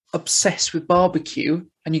obsessed with barbecue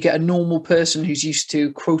and you get a normal person who's used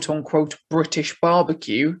to quote unquote British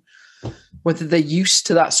barbecue, whether they're used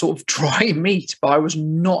to that sort of dry meat. But I was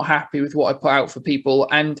not happy with what I put out for people.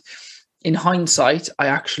 And in hindsight, I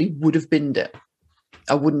actually would have binned it.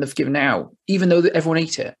 I wouldn't have given it out, even though everyone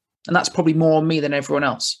ate it. And that's probably more on me than everyone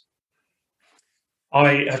else.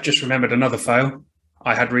 I have just remembered another fail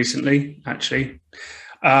I had recently, actually.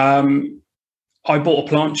 I bought a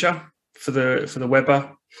plancher for the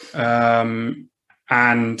Weber,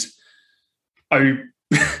 and I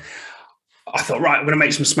I thought, right, I'm going to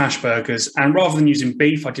make some smash burgers. And rather than using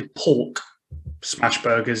beef, I did pork smash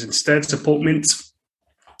burgers instead, so pork mince.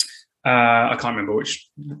 I can't remember which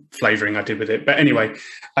flavouring I did with it. But anyway,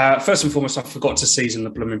 first and foremost, I forgot to season the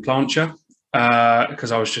blooming plancher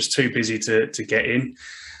because I was just too busy to get in.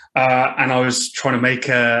 And I was trying to make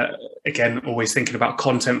again, always thinking about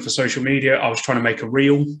content for social media. I was trying to make a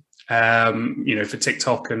reel, for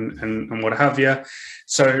TikTok and what have you.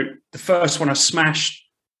 So the first one I smashed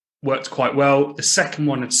worked quite well. The second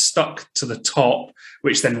one had stuck to the top,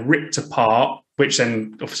 which then ripped apart, which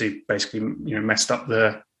then obviously basically, messed up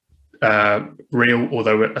the reel,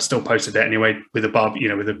 although I still posted it anyway with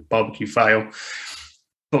a barbecue fail.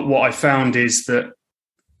 But what I found is that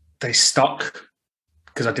they stuck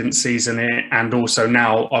because I didn't season it, and also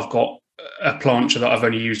now I've got a plancher that I've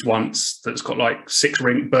only used once that's got like 6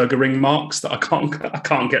 burger ring marks that I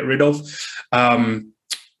can't get rid of.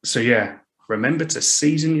 So yeah, remember to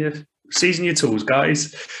season your tools,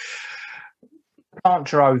 guys.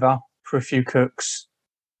 Plancher over for a few cooks,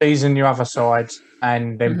 season your other side,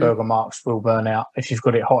 and then burger marks will burn out if you've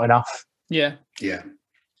got it hot enough. Yeah.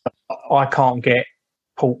 I can't get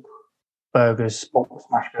pork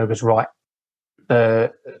smash burgers right.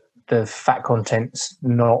 The fat content's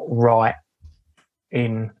not right.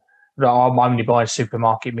 I'm only buying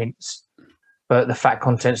supermarket mince, but the fat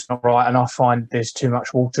content's not right, and I find there's too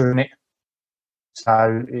much water in it,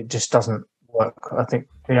 so it just doesn't work. I think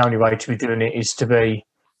the only way to be doing it is to be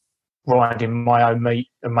grinding my own meat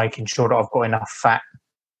and making sure that I've got enough fat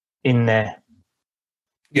in there.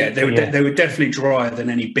 Yeah, they were definitely drier than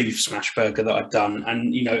any beef smash burger that I've done,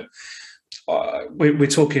 and we're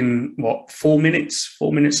talking 4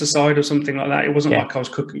 minutes aside or something like that. It wasn't like I was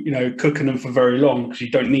cooking them for very long, because you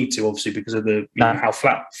don't need to, obviously, because of the how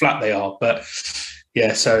flat they are. But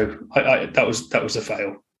yeah, so that was a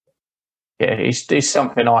fail. Yeah, it's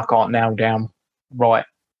something I can't nail down right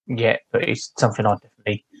yet, but it's something I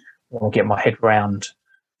definitely want to get my head around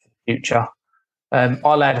for the future.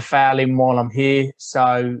 I'll add a foul in while I'm here,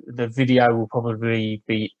 so the video will probably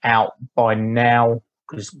be out by now,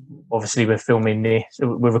 because obviously we're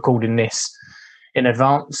recording this in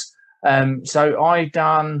advance. So I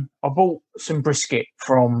bought some brisket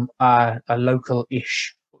from, I bought some brisket from a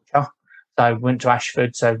local-ish butcher. So I went to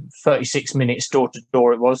Ashford, so 36 minutes door to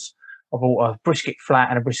door it was. I bought a brisket flat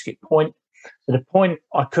and a brisket point. So the point,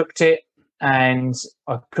 I cooked it, and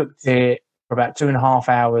I cooked it for about 2.5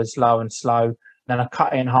 hours, low and slow. Then I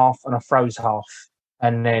cut it in half and I froze half.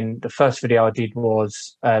 And then the first video I did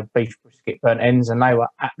was beef brisket burnt ends, and they were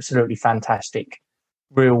absolutely fantastic.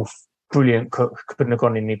 Real brilliant cook. Couldn't have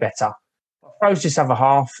gone any better. I froze this other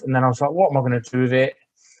half, and then I was like, what am I going to do with it?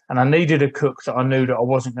 And I needed a cook that I knew that I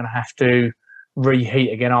wasn't going to have to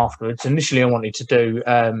reheat again afterwards. Initially, I wanted to do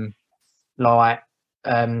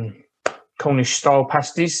Cornish style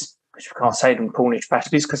pasties, which we can't say them Cornish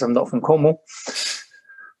pasties because I'm not from Cornwall.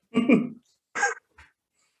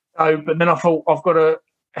 But then I thought I've got to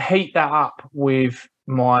heat that up with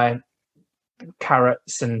my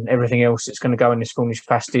carrots and everything else that's going to go in this Cornish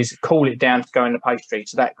pasties, cool it down to go in the pastry.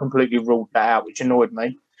 So that completely ruled that out, which annoyed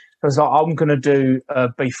me. I was like, I'm going to do a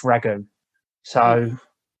beef ragu. So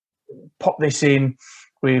pop this in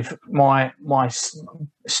with my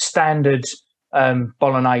standard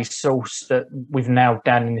bolognese sauce that we've nailed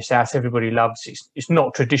down in this house. Everybody loves. It's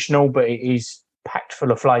not traditional, but it is packed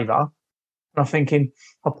full of flavour. And I'm thinking,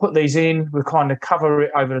 I'll put these in, we'll kind of cover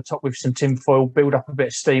it over the top with some tin foil, build up a bit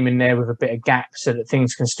of steam in there with a bit of gap so that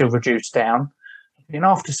things can still reduce down. And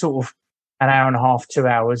after sort of an hour and a half, 2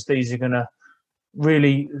 hours, these are going to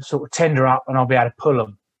really sort of tender up and I'll be able to pull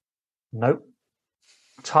them. Nope.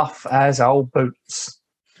 Tough as old boots.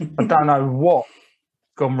 I don't know what's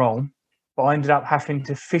gone wrong, but I ended up having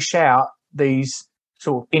to fish out these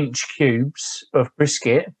sort of inch cubes of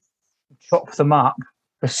brisket, chop them up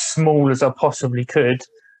as small as I possibly could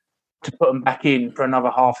to put them back in for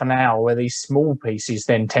another half an hour, where these small pieces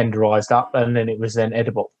then tenderized up and then it was then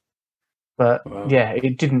edible. But yeah,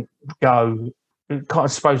 it didn't go, I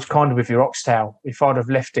suppose, kind of with your oxtail. If I'd have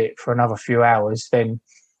left it for another few hours, then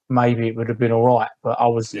maybe it would have been all right. But I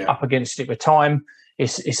was up against it with time.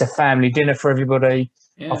 It's a family dinner for everybody.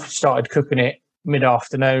 Yeah. I've started cooking it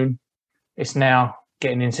mid-afternoon. It's now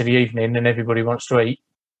getting into the evening and everybody wants to eat,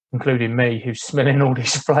 including me, who's smelling all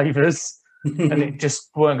these flavours, and it just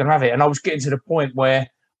weren't going to have it. And I was getting to the point where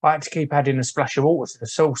I had to keep adding a splash of water to the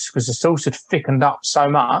sauce because the sauce had thickened up so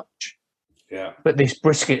much. Yeah. But this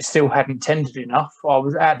brisket still hadn't tendered enough. I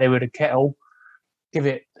was out there with a kettle, give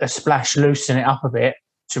it a splash, loosen it up a bit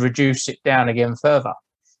to reduce it down again further,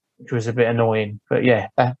 which was a bit annoying. But yeah,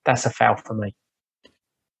 that's a foul for me.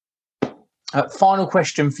 Final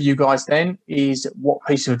question for you guys then is, what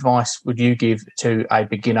piece of advice would you give to a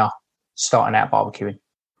beginner starting out barbecuing?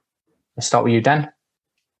 Let's start with you, Dan.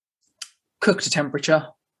 Cook to temperature.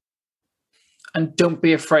 And don't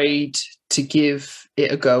be afraid to give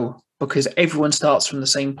it a go, because everyone starts from the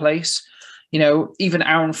same place. You know, even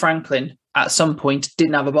Aaron Franklin at some point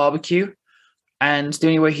didn't have a barbecue. And the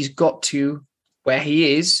only way he's got to where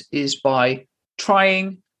he is by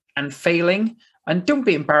trying and failing. And don't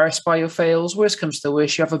be embarrassed by your fails. Worst comes to the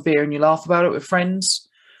worst, you have a beer and you laugh about it with friends.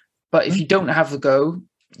 But if you don't have the go,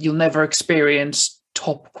 you'll never experience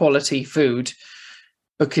top quality food,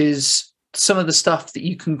 because some of the stuff that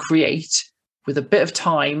you can create with a bit of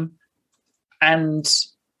time and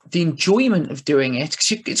the enjoyment of doing it,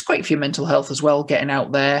 because it's great for your mental health as well, getting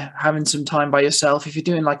out there, having some time by yourself. If you're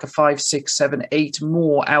doing like a 5, 6, 7, 8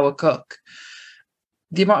 more hour cook,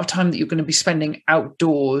 the amount of time that you're going to be spending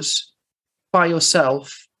outdoors by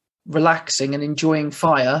yourself, relaxing and enjoying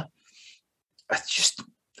fire, just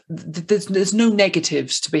there's no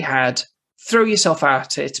negatives to be had. Throw yourself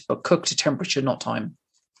at it, but cook to temperature, not time.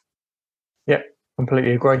 Yeah,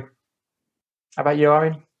 completely agree. How about you,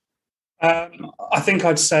 Owen? I think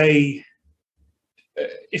I'd say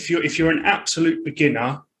if you're an absolute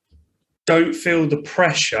beginner, don't feel the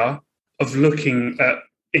pressure of looking at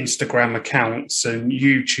Instagram accounts and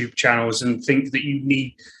YouTube channels and think that you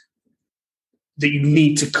need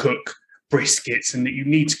to cook briskets and that you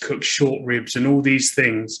need to cook short ribs and all these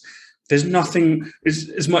things. There's nothing,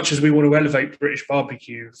 as much as we want to elevate British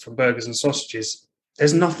barbecue from burgers and sausages,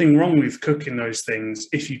 there's nothing wrong with cooking those things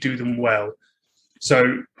if you do them well.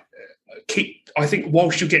 So I think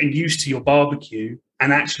whilst you're getting used to your barbecue,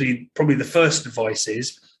 and actually probably the first advice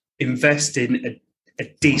is invest in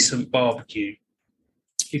a decent barbecue.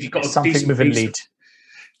 If you've got something with a lid.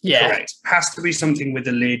 Yeah. Correct. Has to be something with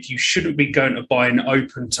a lid. You shouldn't be going to buy an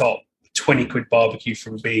open top 20 quid barbecue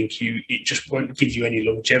from B&Q. It just won't give you any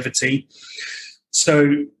longevity.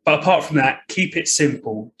 So, but apart from that, keep it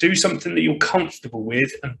simple. Do something that you're comfortable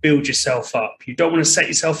with and build yourself up. You don't want to set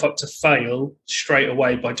yourself up to fail straight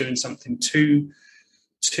away by doing something too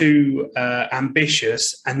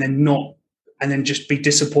ambitious and then not and then just be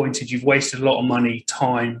disappointed. You've wasted a lot of money,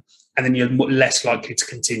 time, and then you're less likely to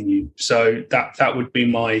continue. So that would be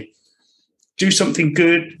my do something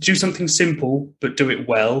good, do something simple, but do it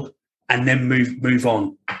well, and then move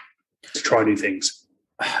on to try new things.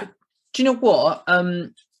 Do you know what?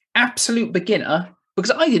 Absolute beginner,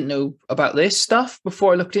 because I didn't know about this stuff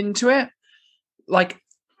before I looked into it. Like,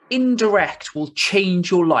 indirect will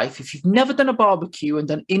change your life. If you've never done a barbecue and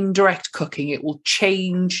done indirect cooking, it will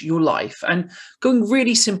change your life. And going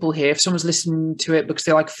really simple here, if someone's listening to it because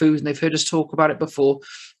they like food and they've heard us talk about it before,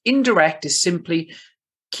 indirect is simply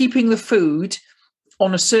keeping the food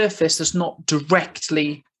on a surface that's not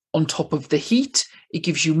directly on top of the heat. It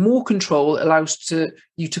gives you more control, allows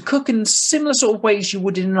you to cook in similar sort of ways you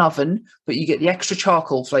would in an oven, but you get the extra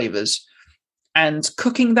charcoal flavors. And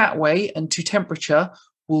cooking that way and to temperature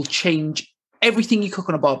will change everything you cook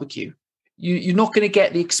on a barbecue. You're not going to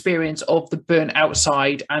get the experience of the burnt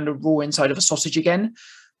outside and a raw inside of a sausage again.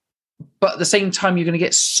 But at the same time, you're going to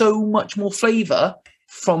get so much more flavor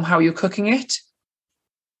from how you're cooking it.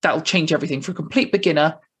 That'll change everything. For a complete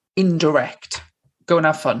beginner, indirect. Go and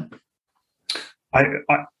have fun. I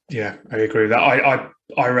agree with that.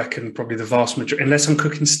 I reckon probably the vast majority, unless I'm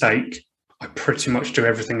cooking steak, I pretty much do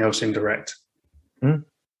everything else indirect. And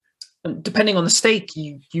depending on the steak,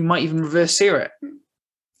 you might even reverse sear it.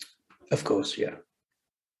 Of course, yeah.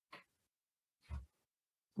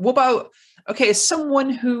 What about, as someone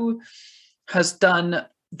who has done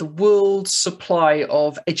the world's supply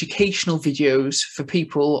of educational videos for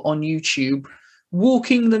people on YouTube,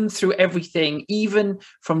 walking them through everything, even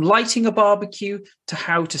from lighting a barbecue to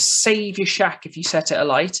how to save your shack if you set it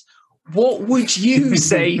alight. What would you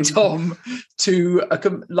say, Tom, to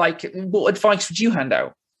what advice would you hand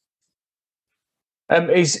out?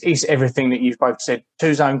 Is everything that you've both said.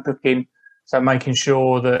 Two-zone cooking, so making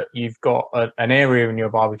sure that you've got an area in your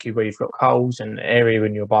barbecue where you've got coals and an area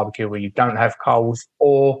in your barbecue where you don't have coals,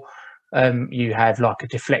 or you have like a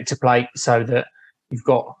deflector plate so that you've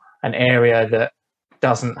got an area that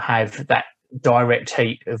doesn't have that direct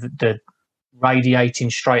heat of the radiating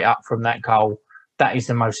straight up from that coal. That is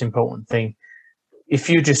the most important thing. If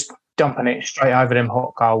you're just dumping it straight over them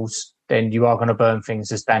hot coals, then you are going to burn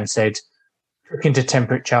things, as Dan said. Cook into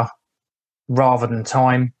temperature rather than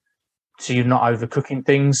time, so you're not overcooking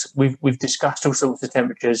things. We've discussed all sorts of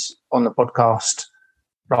temperatures on the podcast,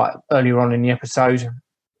 right, earlier on in the episode.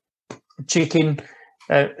 Chicken,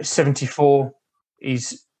 74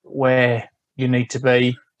 is where you need to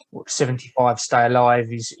be. 75, stay alive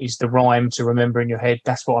is the rhyme to remember in your head.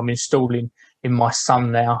 That's what I'm installing in my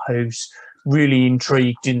son now, who's really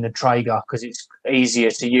intrigued in the Traeger because it's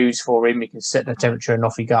easier to use for him. He can set the temperature and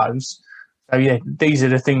off he goes. So yeah, these are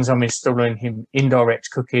the things I'm installing him. Indirect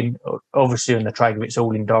cooking, obviously on the Traeger it's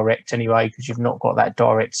all indirect anyway because you've not got that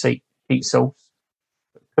direct heat source.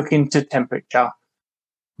 Cooking to temperature,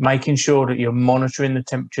 making sure that you're monitoring the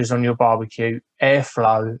temperatures on your barbecue.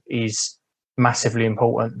 Airflow is massively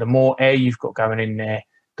important. The more air you've got going in there,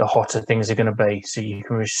 the hotter things are going to be. So you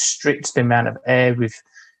can restrict the amount of air with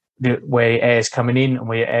where your air's coming in and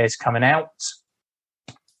where your air's coming out.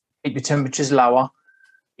 Keep your temperatures lower.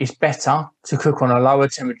 It's better to cook on a lower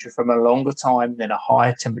temperature from a longer time than a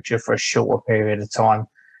higher temperature for a shorter period of time.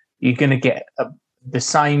 You're going to get a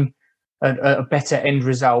better end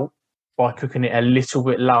result by cooking it a little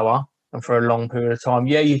bit lower and for a long period of time.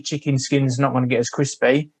 Yeah, your chicken skin's not going to get as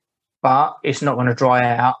crispy, but it's not going to dry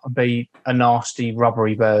out and be a nasty,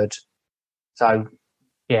 rubbery bird. So,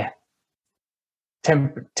 yeah,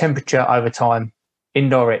 temperature over time,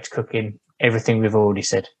 indirect cooking, everything we've already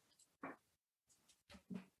said.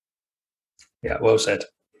 Yeah, well said.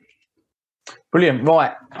 Brilliant.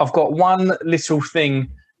 Right, I've got one little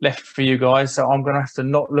thing left for you guys, so I'm going to have to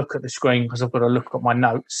not look at the screen because I've got to look at my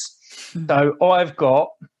notes. So I've got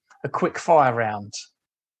a quick fire round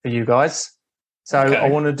for you guys. So okay. I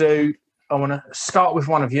want to start with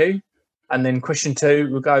one of you, and then question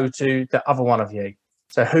 2 will go to the other one of you.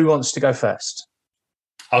 So who wants to go first?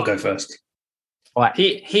 I'll go first. Right.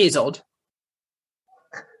 He is odd.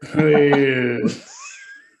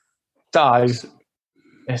 So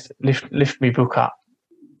let's lift me book up.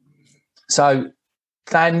 So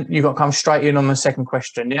Dan, you've got to come straight in on the second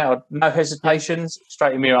question. Yeah, no hesitations,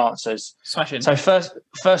 straight in your answers. Smashing. So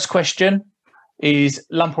first question is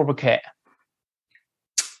lump or briquette?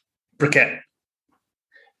 Briquette.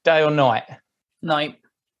 Day or night? Night.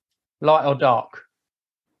 Light or dark?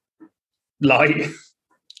 Light.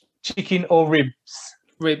 Chicken or ribs?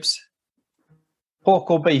 Ribs.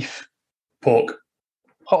 Pork or beef? Pork.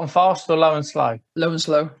 Hot and fast or low and slow? Low and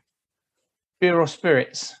slow. Beer or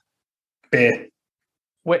spirits? Beer.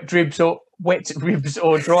 Wet ribs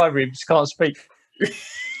or dry ribs? Can't speak.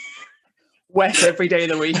 Wet every day of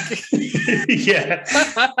the week. Yeah.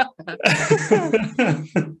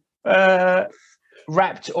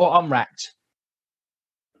 Wrapped or unwrapped?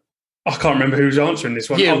 I can't remember who's answering this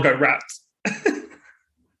one. You. I'll go wrapped.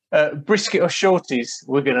 Brisket or shorties?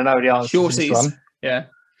 We're going to know the answer to this Shorties. one. Yeah.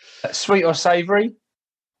 Sweet or savoury?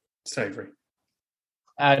 Savoury.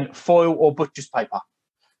 And foil or butcher's paper?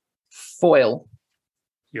 Foil.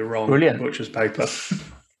 You're wrong. Brilliant. Butcher's paper.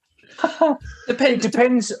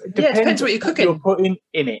 Depends depends what you're cooking. You're putting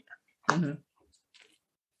in it. Mm-hmm.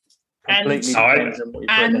 Completely depends on what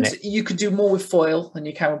you're putting in it. You could do more with foil than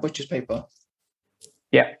you can with butcher's paper.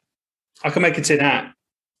 Yeah. I can make a tin hat.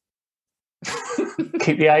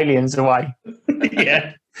 Keep the aliens away.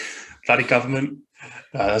 Yeah. Bloody government.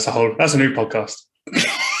 That's a new podcast.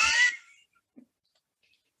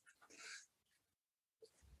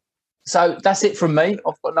 So that's it from me.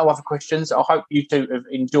 I've got no other questions. I hope you two have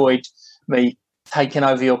enjoyed me taking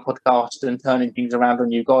over your podcast and turning things around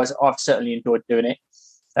on you guys. I've certainly enjoyed doing it.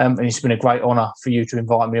 And it's been a great honour for you to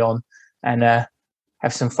invite me on and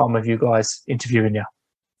have some fun with you guys interviewing you.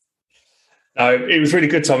 No, it was really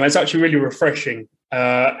good, Tom. It's actually really refreshing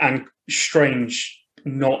and strange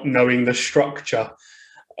not knowing the structure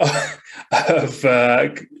of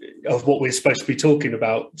what we're supposed to be talking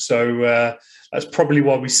about. So that's probably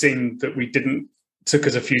why we seemed that we took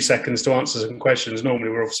us a few seconds to answer some questions. Normally,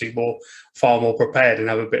 we're obviously far more prepared and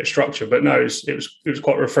have a bit of structure. But no, it was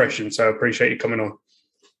quite refreshing. So I appreciate you coming on.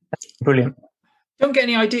 Brilliant. Don't get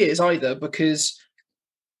any ideas either, because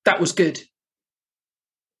that was good.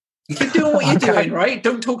 Keep doing what you're doing, right?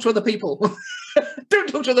 Don't talk to other people. Don't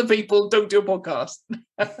talk to other people. Don't do a podcast.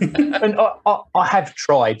 And I have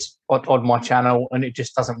tried on my channel, and it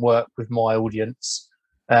just doesn't work with my audience.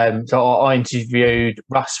 So I interviewed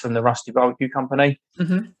Russ from the Rusty Barbecue Company.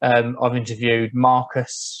 Mm-hmm. I've interviewed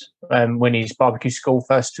Marcus when his barbecue school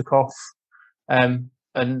first took off, and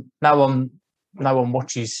no one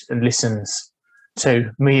watches and listens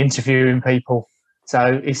to me interviewing people.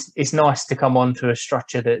 So it's nice to come on to a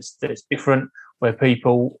structure that's different, where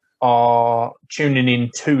people are tuning in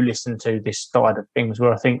to listen to this side of things,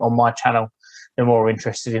 where I think on my channel they're more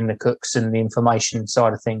interested in the cooks and the information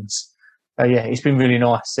side of things. Yeah, it's been really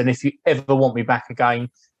nice. And if you ever want me back again,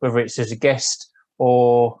 whether it's as a guest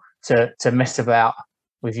or to mess about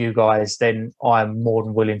with you guys, then I'm more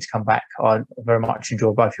than willing to come back. I very much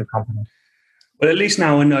enjoy both your company. Well, at least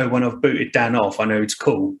now I know when I've booted Dan off, I know it's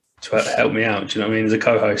cool to help me out. Do you know what I mean? As a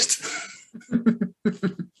co-host.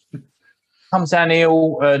 Comes down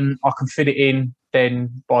ill and I can fit it in,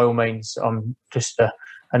 then by all means, I'm just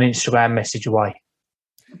an Instagram message away.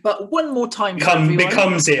 But one more time,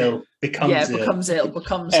 becomes ill.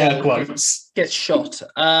 Air quotes. Gets shot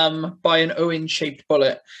by an Owen-shaped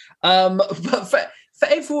bullet. But for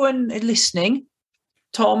everyone listening,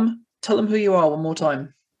 Tom, tell them who you are one more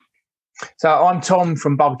time. So I'm Tom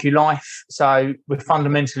from BBQ Life. So we're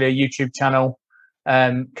fundamentally a YouTube channel,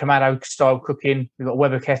 Kamado style cooking. We've got a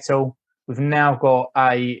Weber kettle. We've now got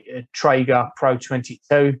a Traeger Pro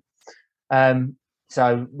 22.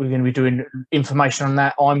 So we're going to be doing information on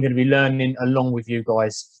that. I'm going to be learning along with you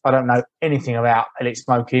guys. I don't know anything about pellet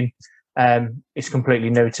smoking. It's completely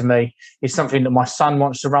new to me. It's something that my son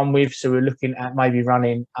wants to run with. So we're looking at maybe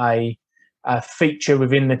running a feature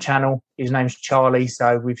within the channel. His name's Charlie.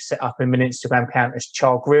 So we've set up him an Instagram account as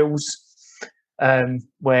Char Grills,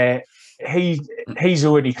 where he's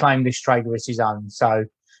already claimed this Traeger as his own. So I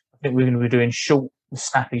think we're going to be doing short,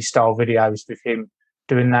 snappy style videos with him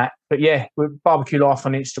doing that. But yeah, we're BBQ Life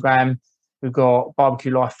on Instagram. We've got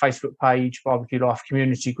BBQ Life Facebook page, BBQ Life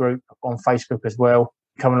community group on Facebook as well.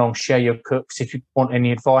 Come along, share your cooks if you want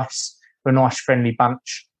any advice. We're a nice, friendly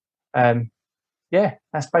bunch. Yeah,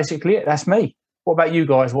 that's basically it. That's me. What about you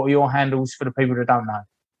guys? What are your handles for the people that don't know?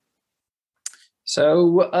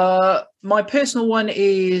 So my personal one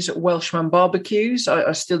is Welshman Barbecues.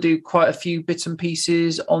 I still do quite a few bits and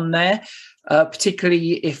pieces on there,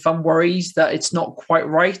 particularly if I'm worried that it's not quite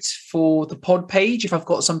right for the pod page, if I've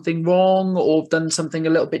got something wrong or done something a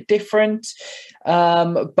little bit different.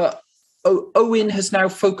 But Owen has now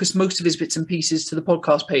focused most of his bits and pieces to the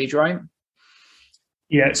podcast page, right?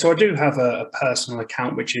 Yeah, so I do have a personal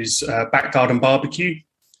account, which is Back Garden Barbecue,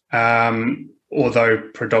 although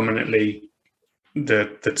predominantly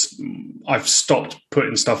I've stopped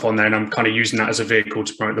putting stuff on there, and I'm kind of using that as a vehicle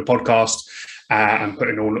to promote the podcast and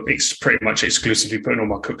it's pretty much exclusively putting all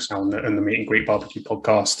my cooks now on the Meet and Greet Barbecue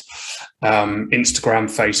podcast, Instagram,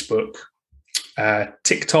 Facebook,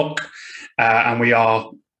 TikTok, and we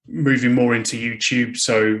are moving more into YouTube.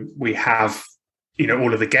 So we have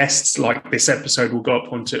all of the guests. Like this episode will go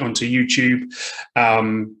up onto YouTube.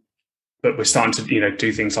 But we're starting to,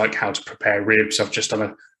 do things like how to prepare ribs. I've just done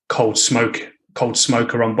a cold smoker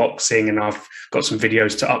unboxing, and I've got some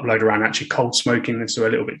videos to upload around actually cold smoking this, so a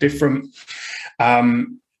little bit different.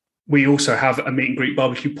 We also have a Meet and Greet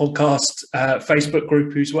Barbecue podcast Facebook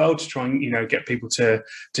group as well, to try and get people to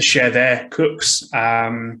share their cooks.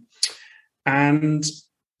 And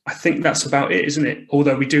I think that's about it, isn't it?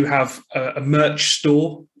 Although we do have a merch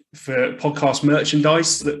store for podcast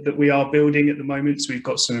merchandise that we are building at the moment. So we've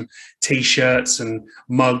got some T-shirts and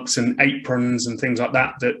mugs and aprons and things like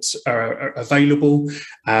that are available,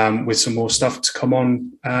 with some more stuff to come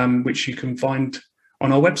on, which you can find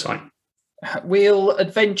on our website. We'll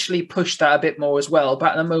eventually push that a bit more as well,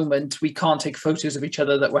 but at the moment we can't take photos of each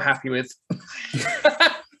other that we're happy with.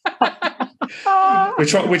 We're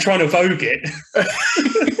trying to Vogue it.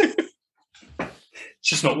 It's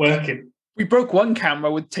just not working. We broke one camera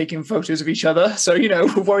with taking photos of each other, so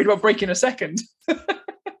we're worried about breaking a second.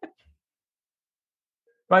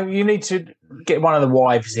 Right, you need to get one of the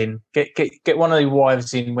wives in. Get one of the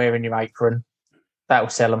wives in wearing your apron. That will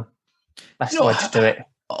sell them. That's the way to do it.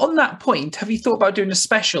 On that point, have you thought about doing a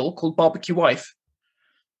special called Barbecue Wife?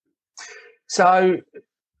 So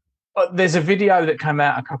there's a video that came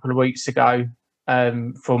out a couple of weeks ago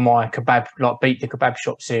for my kebab, like Beat the Kebab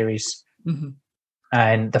Shop series. Mm-hmm.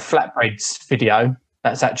 And the flatbreads video,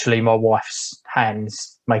 that's actually my wife's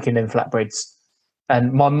hands making them flatbreads.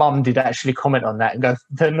 And my mum did actually comment on that and go,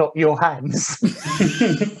 "They're not your hands."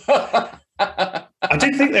 I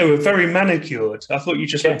did think they were very manicured. I thought you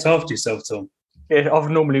just looked after yourself, Tom. Yeah, I've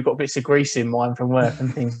normally got bits of grease in mine from work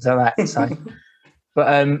and things like that. So, but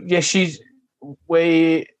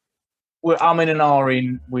we're umming and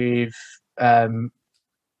ahhing with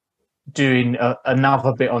doing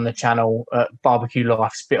another bit on the channel, Barbecue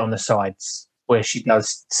Life's bit on the sides, where she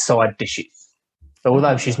does side dishes. So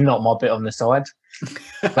although she's not my bit on the side,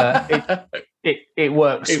 but it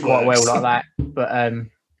works quite well like that. But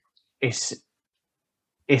it's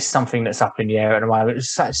something that's up in the air at the moment.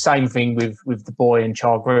 It's the same thing with the boy and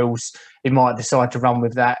Char Grills. He might decide to run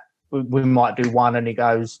with that. We might do one and he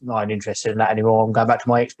goes, "No, I'm not interested in that anymore. I'm going back to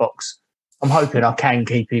my Xbox." I'm hoping I can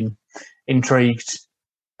keep him intrigued.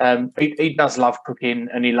 He does love cooking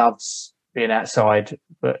and he loves being outside,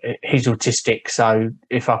 but he's autistic. So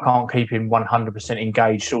if I can't keep him 100%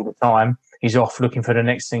 engaged all the time, he's off looking for the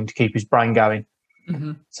next thing to keep his brain going.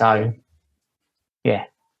 Mm-hmm. So, yeah.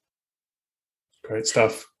 Great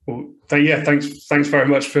stuff. Well, thanks very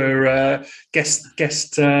much for guest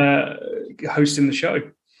hosting the show.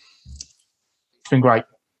 It's been great.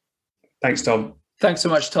 Thanks, Tom. Thanks so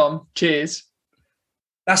much, Tom. Cheers.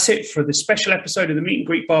 That's it for the special episode of the Meet and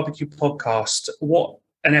Greet Barbecue podcast. What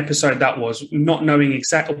an episode that was, not knowing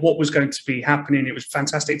exactly what was going to be happening. It was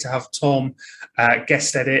fantastic to have Tom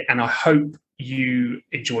guest edit, and I hope you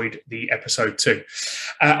enjoyed the episode too.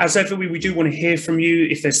 As ever, we do want to hear from you.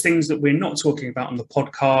 If there's things that we're not talking about on the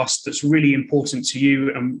podcast that's really important to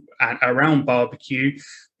you and around barbecue,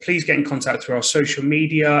 please get in contact through our social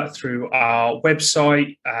media, through our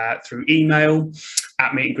website, through email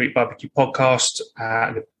at Meet and Greet Barbecue Podcast.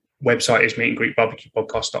 The website is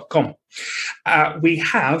meetandgreetbarbecuepodcast.com. We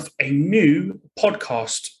have a new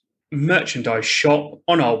podcast merchandise shop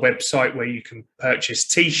on our website where you can purchase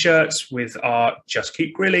T-shirts with our Just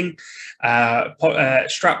Keep Grilling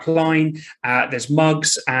strap line. There's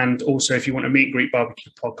mugs, and also if you want a Meet and Greet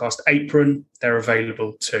Barbecue Podcast apron, they're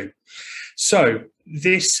available too. So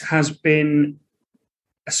this has been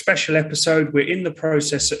a special episode. We're in the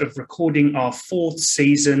process of recording our 4th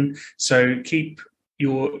season, so keep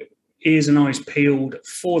your ears and eyes peeled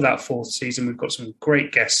for that 4th season. We've got some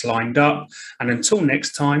great guests lined up, and until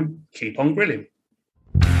next time, keep on grilling.